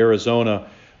that be Arizona.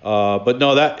 But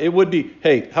no, that it would be,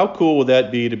 hey, how cool would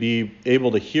that be to be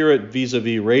able to hear it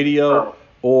vis-a-vis radio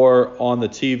or on the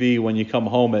TV when you come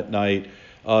home at night?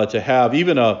 To have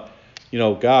even a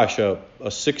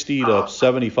 60 to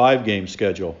 75 game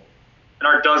schedule. In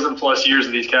our dozen plus years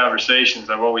of these conversations,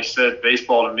 I've always said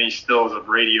baseball to me still is a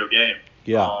radio game.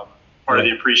 Yeah. Part of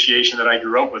the appreciation that I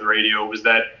grew up with radio was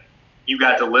that you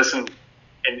got to listen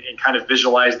and kind of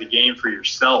visualize the game for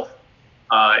yourself.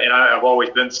 And I've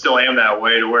always still am that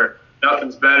way, to where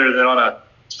nothing's better than on a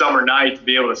summer night to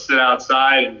be able to sit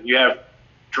outside and you have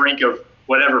drink of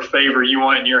whatever favor you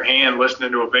want in your hand,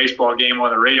 listening to a baseball game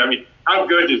on the radio. I mean, how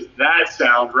good does that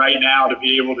sound right now to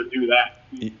be able to do that?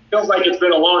 It feels like it's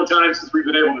been a long time since we've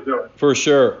been able to do it. For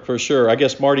sure. I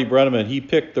guess Marty Brennaman, he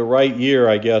picked the right year,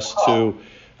 I guess, to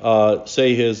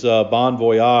say his bon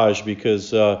voyage,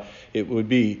 because it would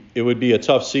be a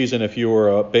tough season if you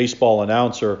were a baseball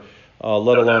announcer,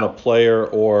 let alone a player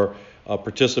or a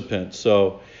participant.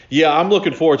 So, yeah, I'm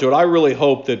looking forward to it. I really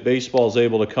hope that baseball is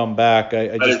able to come back.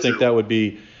 I just think it would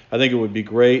be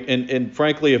great. And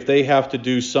frankly, if they have to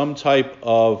do some type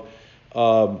of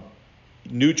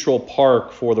neutral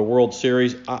park for the World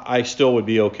Series, I still would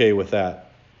be okay with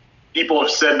that. People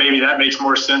have said maybe that makes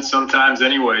more sense sometimes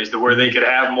anyways, to where they could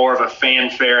have more of a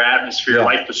fanfare atmosphere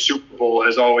like the Super Bowl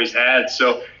has always had.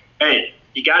 So, hey,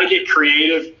 you got to get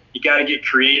creative.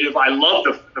 I love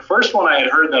the first one I had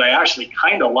heard that I actually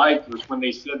kind of liked was when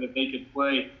they said that they could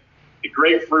play the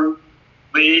Grapefruit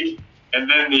League and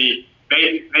then the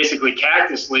basically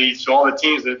Cactus League. So all the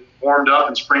teams that warmed up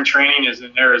in spring training is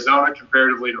in Arizona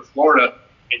comparatively to Florida,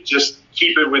 and just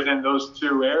keep it within those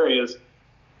two areas.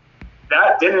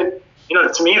 That didn't,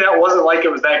 to me, that wasn't like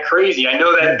it was that crazy. I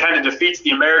know that kind of defeats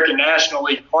the American National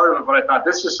League part of it, but I thought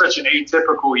this was such an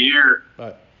atypical year.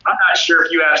 Right. I'm not sure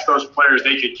if you ask those players,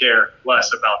 they could care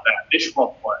less about that. They just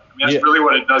won't play. I mean, that's really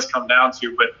what it does come down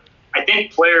to. But I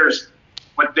think players,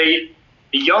 the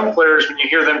young players, when you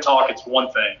hear them talk, it's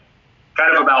one thing.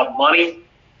 Kind of about money,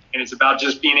 and it's about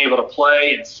just being able to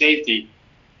play and safety.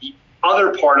 The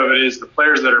other part of it is the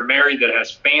players that are married, that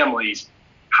has families.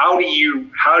 How do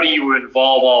you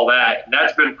involve all that? And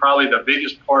that's been probably the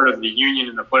biggest part of the union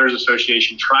and the Players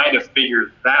Association, trying to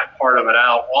figure that part of it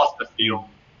out off the field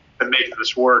to make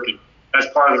this work. And that's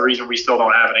part of the reason we still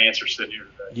don't have an answer sitting here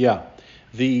today. Yeah.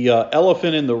 The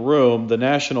elephant in the room, the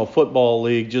National Football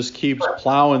League, just keeps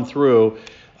plowing through.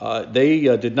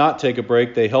 They did not take a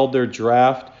break. They held their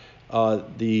draft,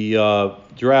 the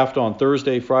draft on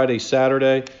Thursday, Friday,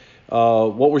 Saturday.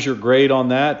 What was your grade on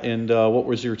that, and what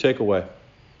was your takeaway?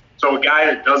 So a guy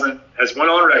that has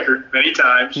went on record many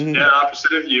times, dead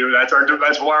opposite of you. That's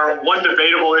our one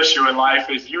debatable issue in life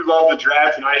is you love the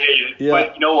draft and I hate it. Yeah.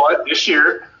 But you know what? This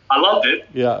year I loved it.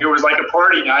 Yeah. It was like a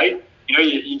party night.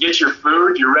 You get your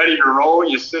food, you're ready to roll,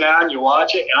 you sit down, you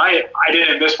watch it, and I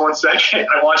didn't miss 1 second.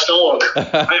 I watched all of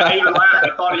it. I even laughed.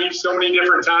 I thought of you so many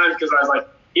different times because I was like,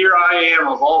 here I am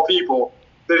of all people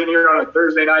sitting here on a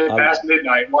Thursday night past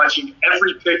midnight watching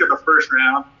every pick of the first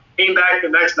round. Came back the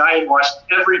next night and watched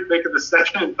every pick of the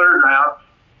second and third round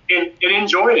and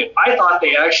enjoyed it. I thought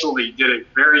they actually did a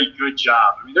very good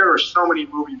job. I mean, there were so many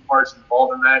moving parts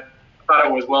involved in that. I thought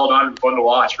it was well done and fun to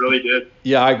watch. Really did.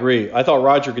 Yeah, I agree. I thought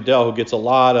Roger Goodell, who gets a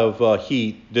lot of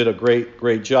heat, did a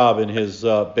great job in his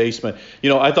basement.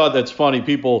 I thought that's funny.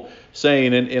 People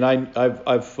saying, and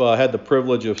I've had the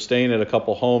privilege of staying at a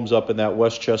couple homes up in that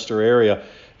Westchester area.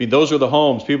 I mean, those are the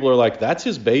homes. People are like, that's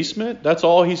his basement? That's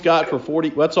all he's got for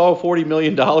that's all $40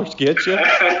 million gets you?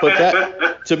 But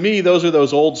that, to me, those are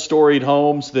those old storied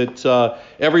homes that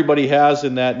everybody has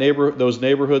in that those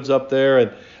neighborhoods up there.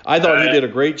 And I thought he did a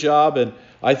great job, and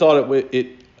I thought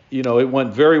it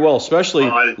went very well, especially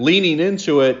leaning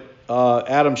into it.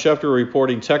 Adam Schefter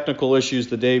reporting technical issues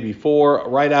the day before,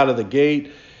 right out of the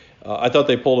gate. I thought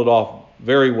they pulled it off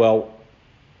very well.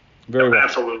 Very well.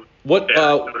 Absolutely.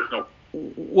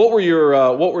 What were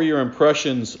your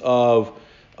impressions of?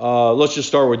 Let's just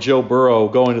start with Joe Burrow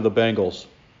going to the Bengals.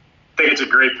 I think it's a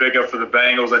great pickup for the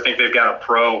Bengals. I think they've got a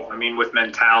pro. I mean, with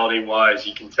mentality-wise,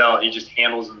 you can tell he just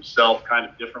handles himself kind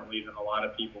of differently than a lot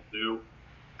of people do.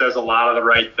 Does a lot of the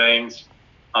right things.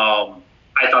 I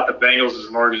thought the Bengals as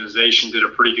an organization did a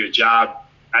pretty good job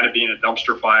kind of being a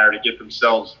dumpster fire to get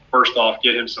themselves, first off,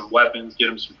 get him some weapons, get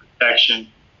him some protection,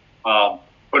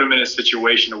 put him in a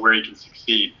situation to where he can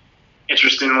succeed.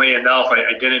 Interestingly enough,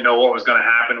 I didn't know what was going to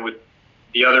happen with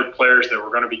the other players that were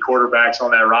going to be quarterbacks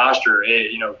on that roster.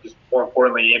 Just more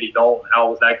importantly, Andy Dalton, how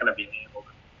was that going to be handled?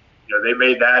 They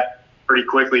made that pretty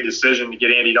quickly decision to get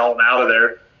Andy Dalton out of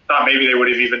there. Thought maybe they would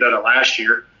have even done it last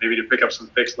year, maybe to pick up some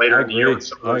picks later in the year.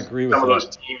 Some of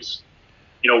those teams,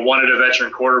 wanted a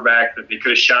veteran quarterback that they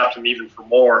could have shopped him even for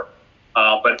more.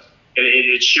 But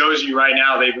it shows you right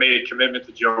now they've made a commitment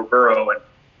to Joe Burrow, and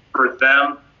for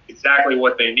them, exactly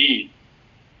what they need.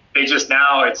 They just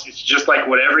now, it's just like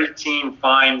what every team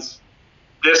finds,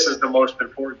 this is the most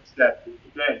important step.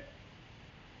 Again,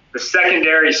 the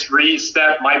secondary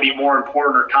step might be more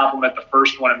important or complement the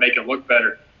first one and make it look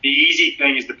better. The easy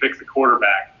thing is to pick the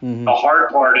quarterback. Mm-hmm. The hard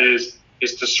part is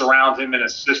to surround him in a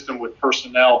system with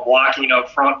personnel, blocking up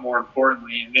front more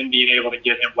importantly, and then being able to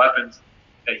get him weapons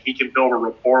that he can build a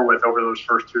rapport with over those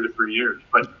first 2 to 3 years.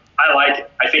 But I like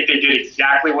it. I think they did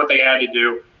exactly what they had to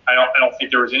do. I don't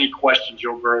think there was any question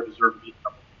Joe Burrow deserved to be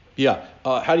coming. Yeah.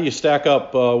 How do you stack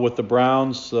up with the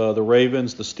Browns, the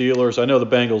Ravens, the Steelers? I know the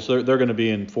Bengals, they're going to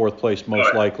be in fourth place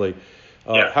most likely.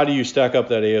 How do you stack up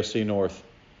that AFC North?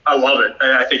 I love it.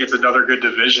 I think it's another good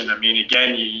division. I mean,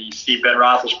 again, you see Ben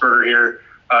Roethlisberger here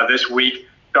this week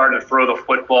starting to throw the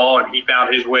football, and he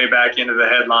found his way back into the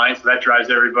headlines. So that drives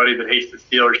everybody that hates the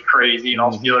Steelers crazy, and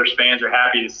all Steelers fans are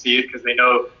happy to see it because they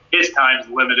know his time's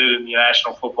limited in the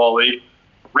National Football League.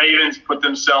 Ravens put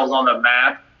themselves on the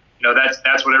map.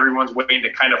 That's what everyone's waiting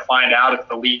to kind of find out if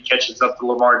the league catches up to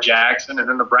Lamar Jackson. And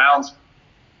then the Browns,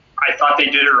 I thought they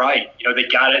did it right. They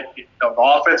got it. The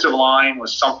offensive line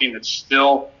was something that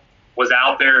still was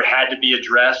out there, had to be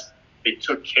addressed. They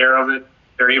took care of it.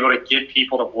 They're able to get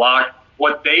people to block.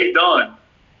 What they've done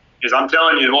is, I'm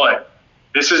telling you what,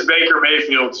 this is Baker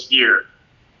Mayfield's year.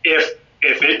 If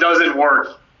it doesn't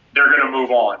work, they're going to move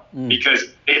on because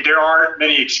there aren't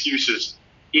many excuses.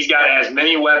 He's got as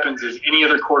many weapons as any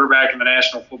other quarterback in the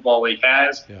National Football League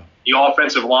has. Yeah. The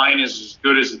offensive line is as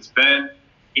good as it's been.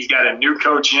 He's got a new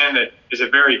coach in that is a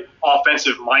very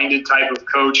offensive-minded type of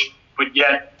coach, but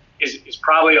yet is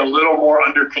probably a little more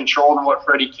under control than what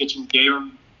Freddie Kitchens gave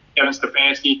him, Kevin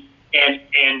Stefanski.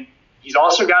 And he's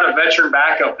also got a veteran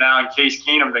backup now in Case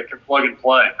Keenum that can plug and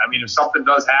play. I mean, if something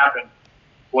does happen,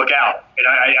 look out. And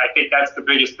I think that's the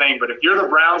biggest thing. But if you're the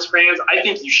Browns fans, I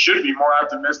think you should be more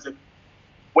optimistic,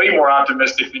 way more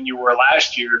optimistic than you were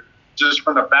last year, just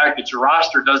from the fact that your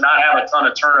roster does not have a ton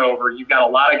of turnover. You've got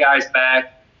a lot of guys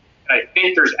back. And I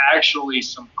think there's actually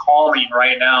some calming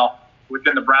right now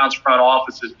within the Browns front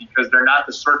offices because they're not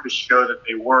the circus show that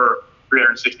they were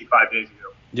 365 days ago.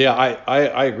 Yeah,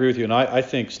 I agree with you, and I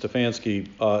think Stefanski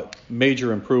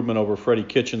major improvement over Freddie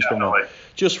Kitchens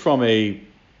from a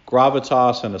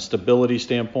gravitas and a stability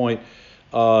standpoint.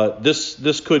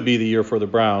 This could be the year for the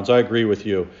Browns. I agree with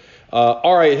you.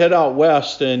 All right, head out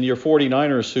west, and your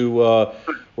 49ers who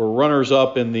were runners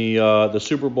up in the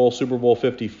Super Bowl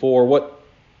 54.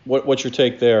 What's your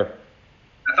take there?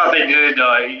 I thought they did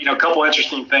a couple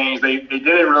interesting things. They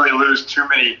didn't really lose too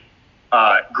many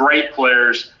great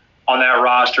players on that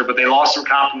roster, but they lost some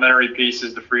complementary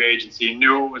pieces to free agency and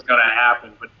knew it was going to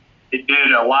happen. But they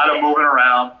did a lot of moving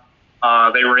around.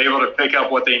 They were able to pick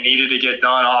up what they needed to get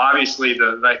done. Obviously,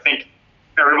 I think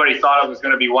everybody thought it was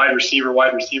going to be wide receiver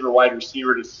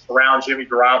to surround Jimmy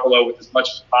Garoppolo with as much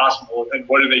as possible. And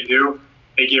what do?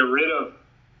 They get rid of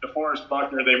DeForest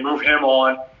Buckner. They move him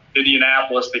on to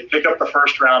Indianapolis. They pick up the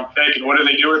first-round pick. And what do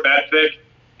they do with that pick?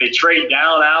 They trade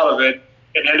down out of it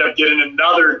and end up getting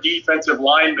another defensive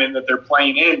lineman that they're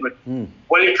playing in. But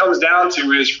what it comes down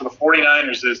to is for the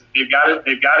 49ers is they've got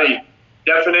a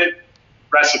definite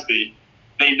recipe.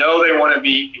 They know they want to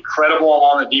be incredible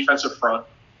along the defensive front.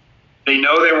 They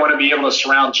know they want to be able to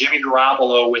surround Jimmy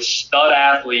Garoppolo with stud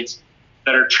athletes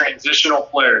that are transitional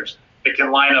players that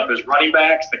can line up as running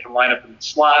backs, that can line up in the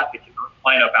slot, that can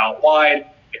line up out wide,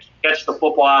 that can catch the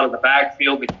football out of the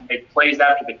backfield, that can make plays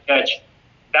after the catch.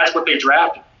 That's what they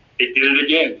drafted. They did it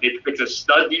again. They picked a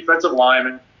stud defensive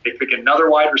lineman. They picked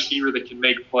another wide receiver that can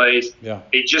make plays. Yeah.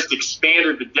 They just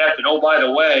expanded the depth. And, oh, by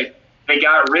the way, they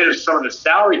got rid of some of the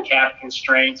salary cap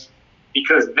constraints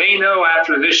because they know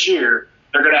after this year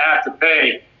they're going to have to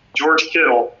pay George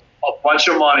Kittle a bunch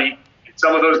of money. And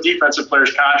some of those defensive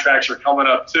players' contracts are coming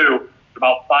up too.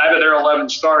 About 5 of their 11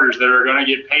 starters that are going to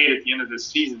get paid at the end of this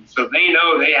season. So they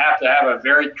know they have to have a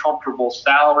very comfortable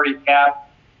salary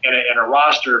cap and a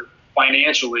roster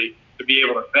financially to be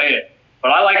able to pay it.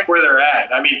 But I like where they're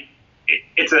at. I mean,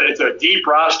 it's a deep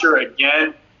roster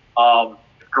again.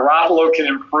 If Garoppolo can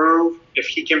improve, if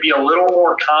he can be a little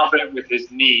more confident with his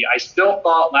knee. I still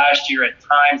thought last year at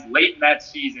times late in that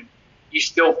season, he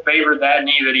still favored that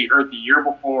knee that he hurt the year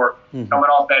before coming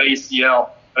off that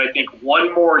ACL. But I think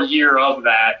one more year of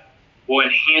that will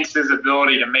enhance his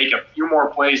ability to make a few more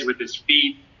plays with his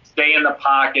feet, stay in the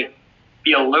pocket,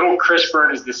 be a little crisper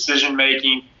in his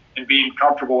decision-making, and being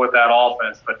comfortable with that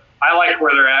offense. But I like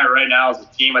where they're at right now as a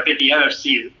team. I think the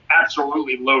NFC is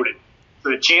absolutely loaded. So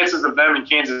the chances of them in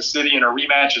Kansas City in a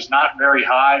rematch is not very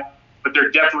high, but they're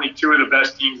definitely two of the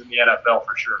best teams in the NFL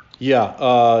for sure. Yeah,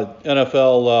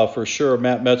 NFL for sure.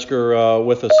 Matt Metzger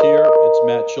with us here. It's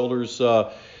Matt Childers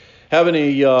having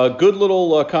a good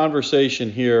little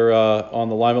conversation here on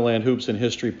the Limaland Hoops and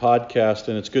History podcast,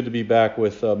 and it's good to be back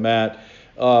with Matt.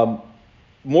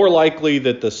 More likely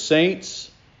that the Saints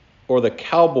or the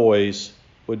Cowboys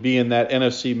would be in that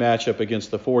NFC matchup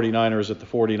against the 49ers that the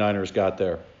 49ers got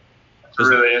there.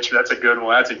 Really interesting. That's a good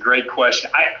one. That's a great question.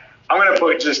 I'm going to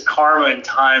put just karma and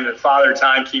time, that Father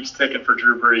Time keeps ticking for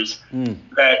Drew Brees.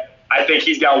 That I think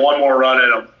he's got one more run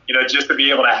in him, just to be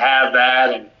able to have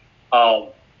that. And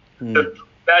the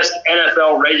best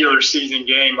NFL regular season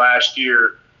game last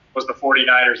year was the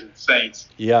 49ers and the Saints.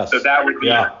 Yes. So that would be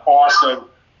an awesome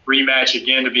rematch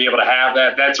again to be able to have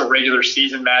that. That's a regular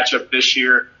season matchup this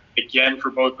year. again for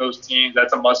both those teams.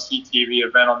 That's a must-see TV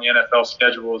event on the NFL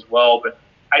schedule as well. But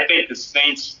I think the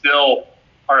Saints still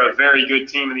are a very good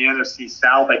team in the NFC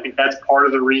South. I think that's part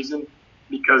of the reason,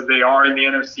 because they are in the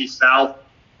NFC South.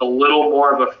 A little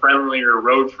more of a friendlier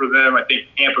road for them. I think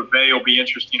Tampa Bay will be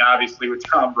interesting, obviously, with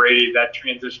Tom Brady. That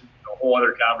transition to a whole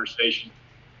other conversation.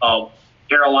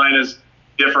 Carolina's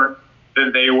different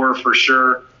than they were for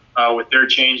sure with their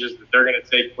changes that they're going to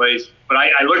take place. But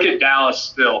I look at Dallas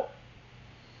still.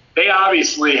 They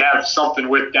obviously have something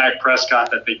with Dak Prescott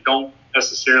that they don't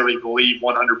necessarily believe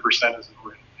 100% as an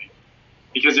organization.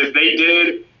 Because if they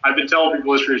did, I've been telling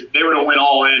people this year, they would have went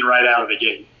all in right out of the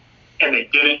gate. And they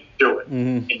didn't do it.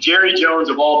 Mm-hmm. And Jerry Jones,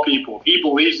 of all people, he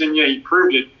believes in you. He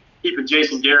proved it, keeping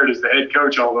Jason Garrett as the head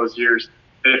coach all those years,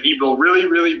 that if he really,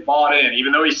 really bought in,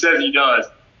 even though he says he does,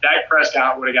 Dak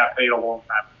Prescott would have got paid a long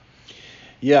time.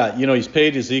 Yeah, he's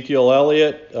paid Ezekiel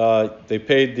Elliott. They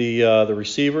paid the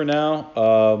receiver now.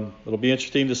 It'll be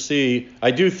interesting to see.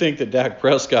 I do think that Dak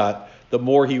Prescott, the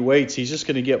more he waits, he's just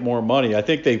going to get more money. I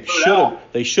think they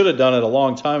should have done it a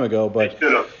long time ago, but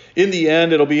in the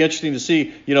end, it'll be interesting to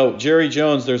see. Jerry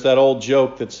Jones. There's that old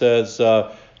joke that says,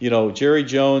 Jerry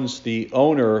Jones, the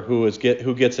owner who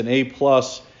gets an A+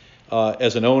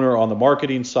 as an owner on the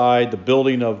marketing side, the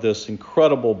building of this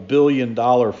incredible $1 billion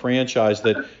franchise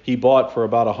that he bought for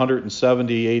about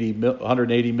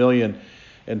 180 million,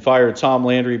 and fired Tom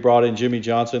Landry, brought in Jimmy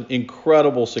Johnson.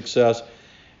 Incredible success.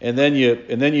 And then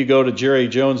you go to Jerry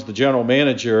Jones, the general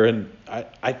manager, and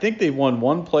I think they've won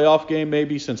one playoff game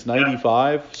maybe since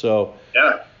 '95. So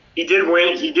yeah, he did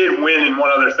win. He did win in one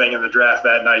other thing in the draft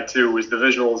that night too, was the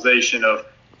visualization of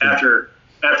after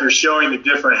showing the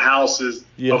different houses.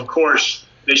 Yeah. Of course,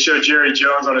 they showed Jerry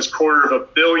Jones on his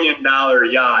 $250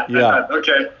 million yacht. Yeah.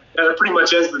 Okay. Yeah, that pretty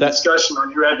much ends the discussion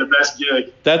on who had the best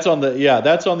gig. That's on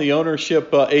the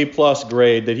ownership A+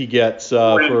 grade that he gets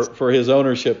for his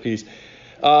ownership piece.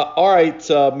 All right,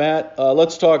 Matt,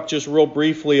 let's talk just real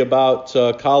briefly about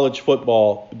college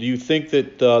football. Do you think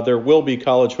that there will be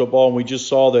college football? And we just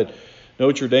saw that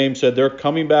Notre Dame said they're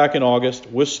coming back in August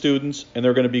with students, and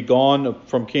they're going to be gone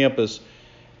from campus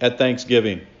at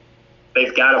Thanksgiving.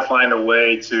 They've got to find a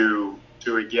way to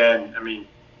again,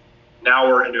 now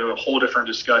we're into a whole different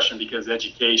discussion because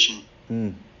education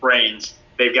reigns.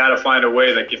 They've got to find a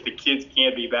way that if the kids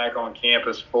can't be back on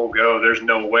campus full go, there's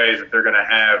no way that they're going to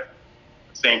have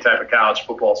same type of college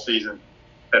football season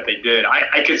that they did.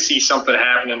 I could see something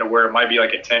happening to where it might be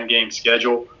like a 10-game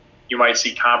schedule. You might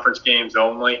see conference games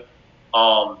only,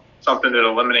 something that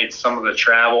eliminates some of the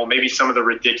travel, maybe some of the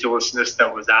ridiculousness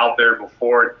that was out there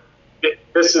before.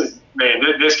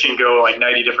 This can go like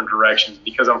 90 different directions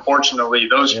because unfortunately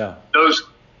those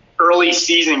early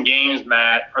season games,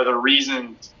 Matt, are the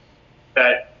reasons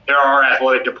that there are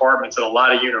athletic departments at a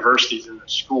lot of universities in the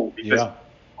school because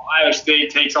Ohio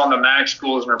State takes on the MAC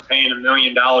schools and are paying $1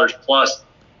 million plus.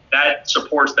 That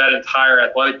supports that entire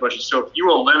athletic budget. So if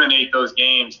you eliminate those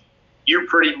games, you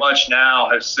pretty much now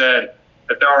have said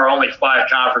that there are only 5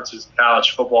 conferences in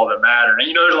college football that matter.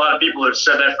 And there's a lot of people that have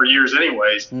said that for years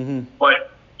anyways,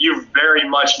 but you very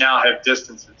much now have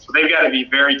distances. So they've got to be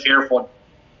very careful.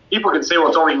 People can say, well,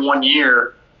 it's only 1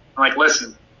 year. I'm like,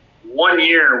 listen, 1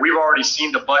 year, we've already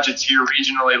seen the budgets here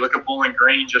regionally. Look at Bowling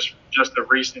Green, just the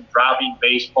recent dropping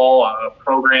baseball, a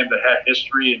program that had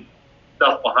history and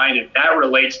stuff behind it. That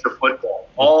relates to football.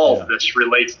 All of this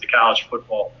relates to college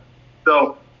football.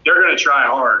 So they're going to try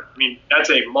hard.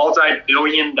 That's a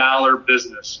multi-billion-dollar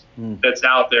business that's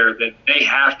out there that they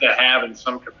have to have in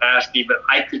some capacity. But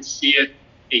I could see it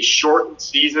a shortened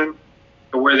season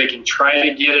to where they can try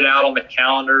to get it out on the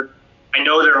calendar. I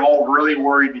know they're all really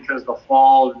worried because the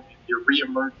fall and the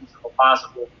reemergence of a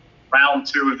possible round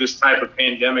 2 of this type of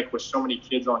pandemic with so many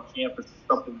kids on campus is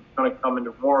something that's going to come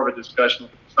into more of a discussion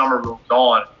as the summer moves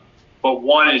on. But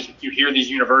one is if you hear these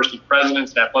university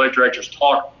presidents and athletic directors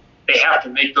talk, they have to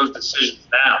make those decisions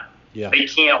now. Yeah. They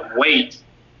can't wait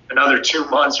another 2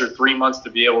 months or 3 months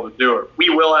to be able to do it. We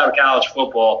will have college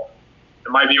football.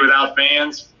 It might be without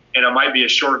fans, and it might be a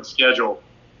shortened schedule.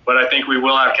 But I think we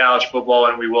will have college football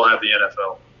and we will have the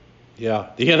NFL. Yeah,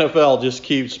 the NFL just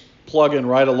keeps plugging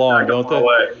right along, don't they?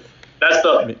 That's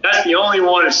the only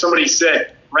one. If somebody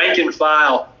said rank and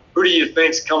file, who do you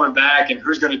think's coming back and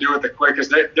who's going to do it the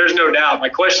quickest? There's no doubt. My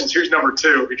question is who's number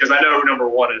 2 because I know who number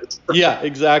 1 is. Yeah,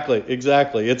 exactly.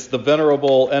 It's the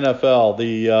venerable NFL,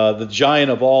 the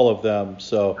giant of all of them.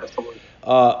 So,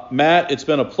 Matt, it's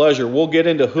been a pleasure. We'll get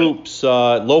into hoops,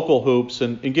 local hoops,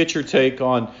 and get your take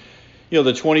on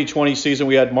the 2020 season.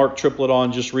 We had Mark Triplett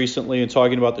on just recently and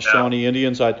talking about the Shawnee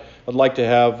Indians. I'd like to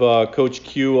have Coach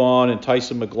Q on and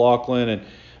Tyson McLaughlin and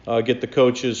get the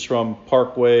coaches from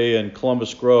Parkway and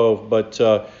Columbus Grove. But,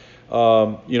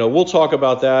 we'll talk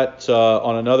about that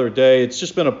on another day. It's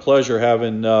just been a pleasure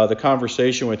having the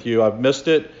conversation with you. I've missed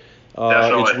it.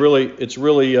 It's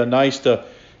really nice to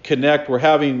connect. We're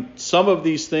having some of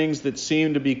these things that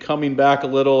seem to be coming back a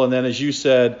little, and then, as you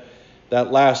said,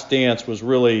 that last dance was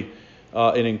really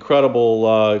an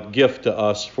incredible gift to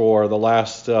us for the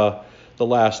last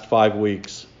 5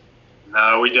 weeks.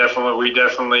 No, we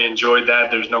definitely enjoyed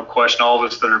that. There's no question. All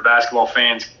of us that are basketball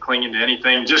fans clinging to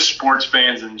anything, just sports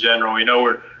fans in general.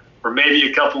 We're maybe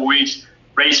a couple weeks.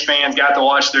 Race fans got to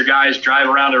watch their guys drive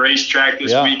around a racetrack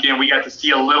this weekend. We got to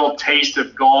see a little taste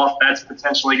of golf. That's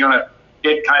potentially going to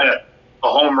get kind of a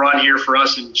home run here for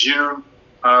us in June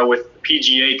with the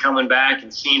PGA coming back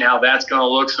and seeing how that's going to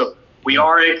look. So we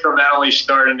are incrementally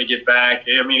starting to get back.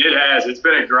 I mean, it's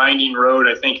been a grinding road.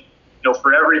 I think,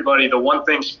 for everybody, the one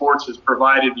thing sports has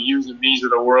provided the yous and me's of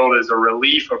the world is a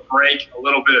relief, a break, a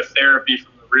little bit of therapy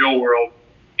from the real world.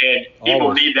 And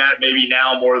people need that maybe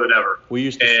now more than ever.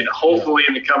 Hopefully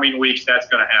in the coming weeks that's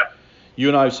going to happen. You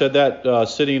and I have said that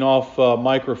sitting off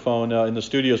microphone in the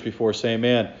studios before, saying,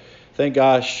 man, thank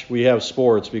gosh we have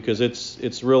sports, because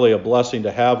it's really a blessing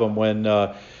to have them.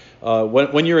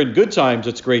 When you're in good times,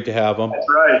 it's great to have them. That's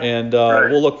right. And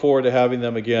we'll look forward to having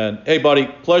them again. Hey, buddy,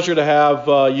 pleasure to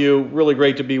have you. Really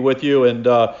great to be with you. And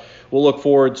we'll look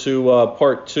forward to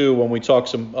part 2 when we talk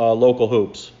some local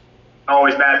hoops.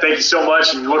 Always, Matt. Thank you so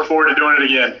much, and look forward to doing it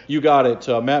again. You got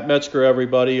it. Matt Metzger,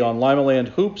 everybody, on Lima Land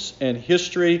Hoops and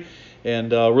History.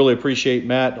 And really appreciate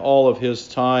Matt and all of his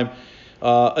time.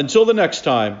 Until the next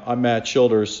time, I'm Matt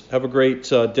Childers. Have a great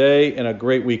day and a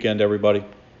great weekend, everybody.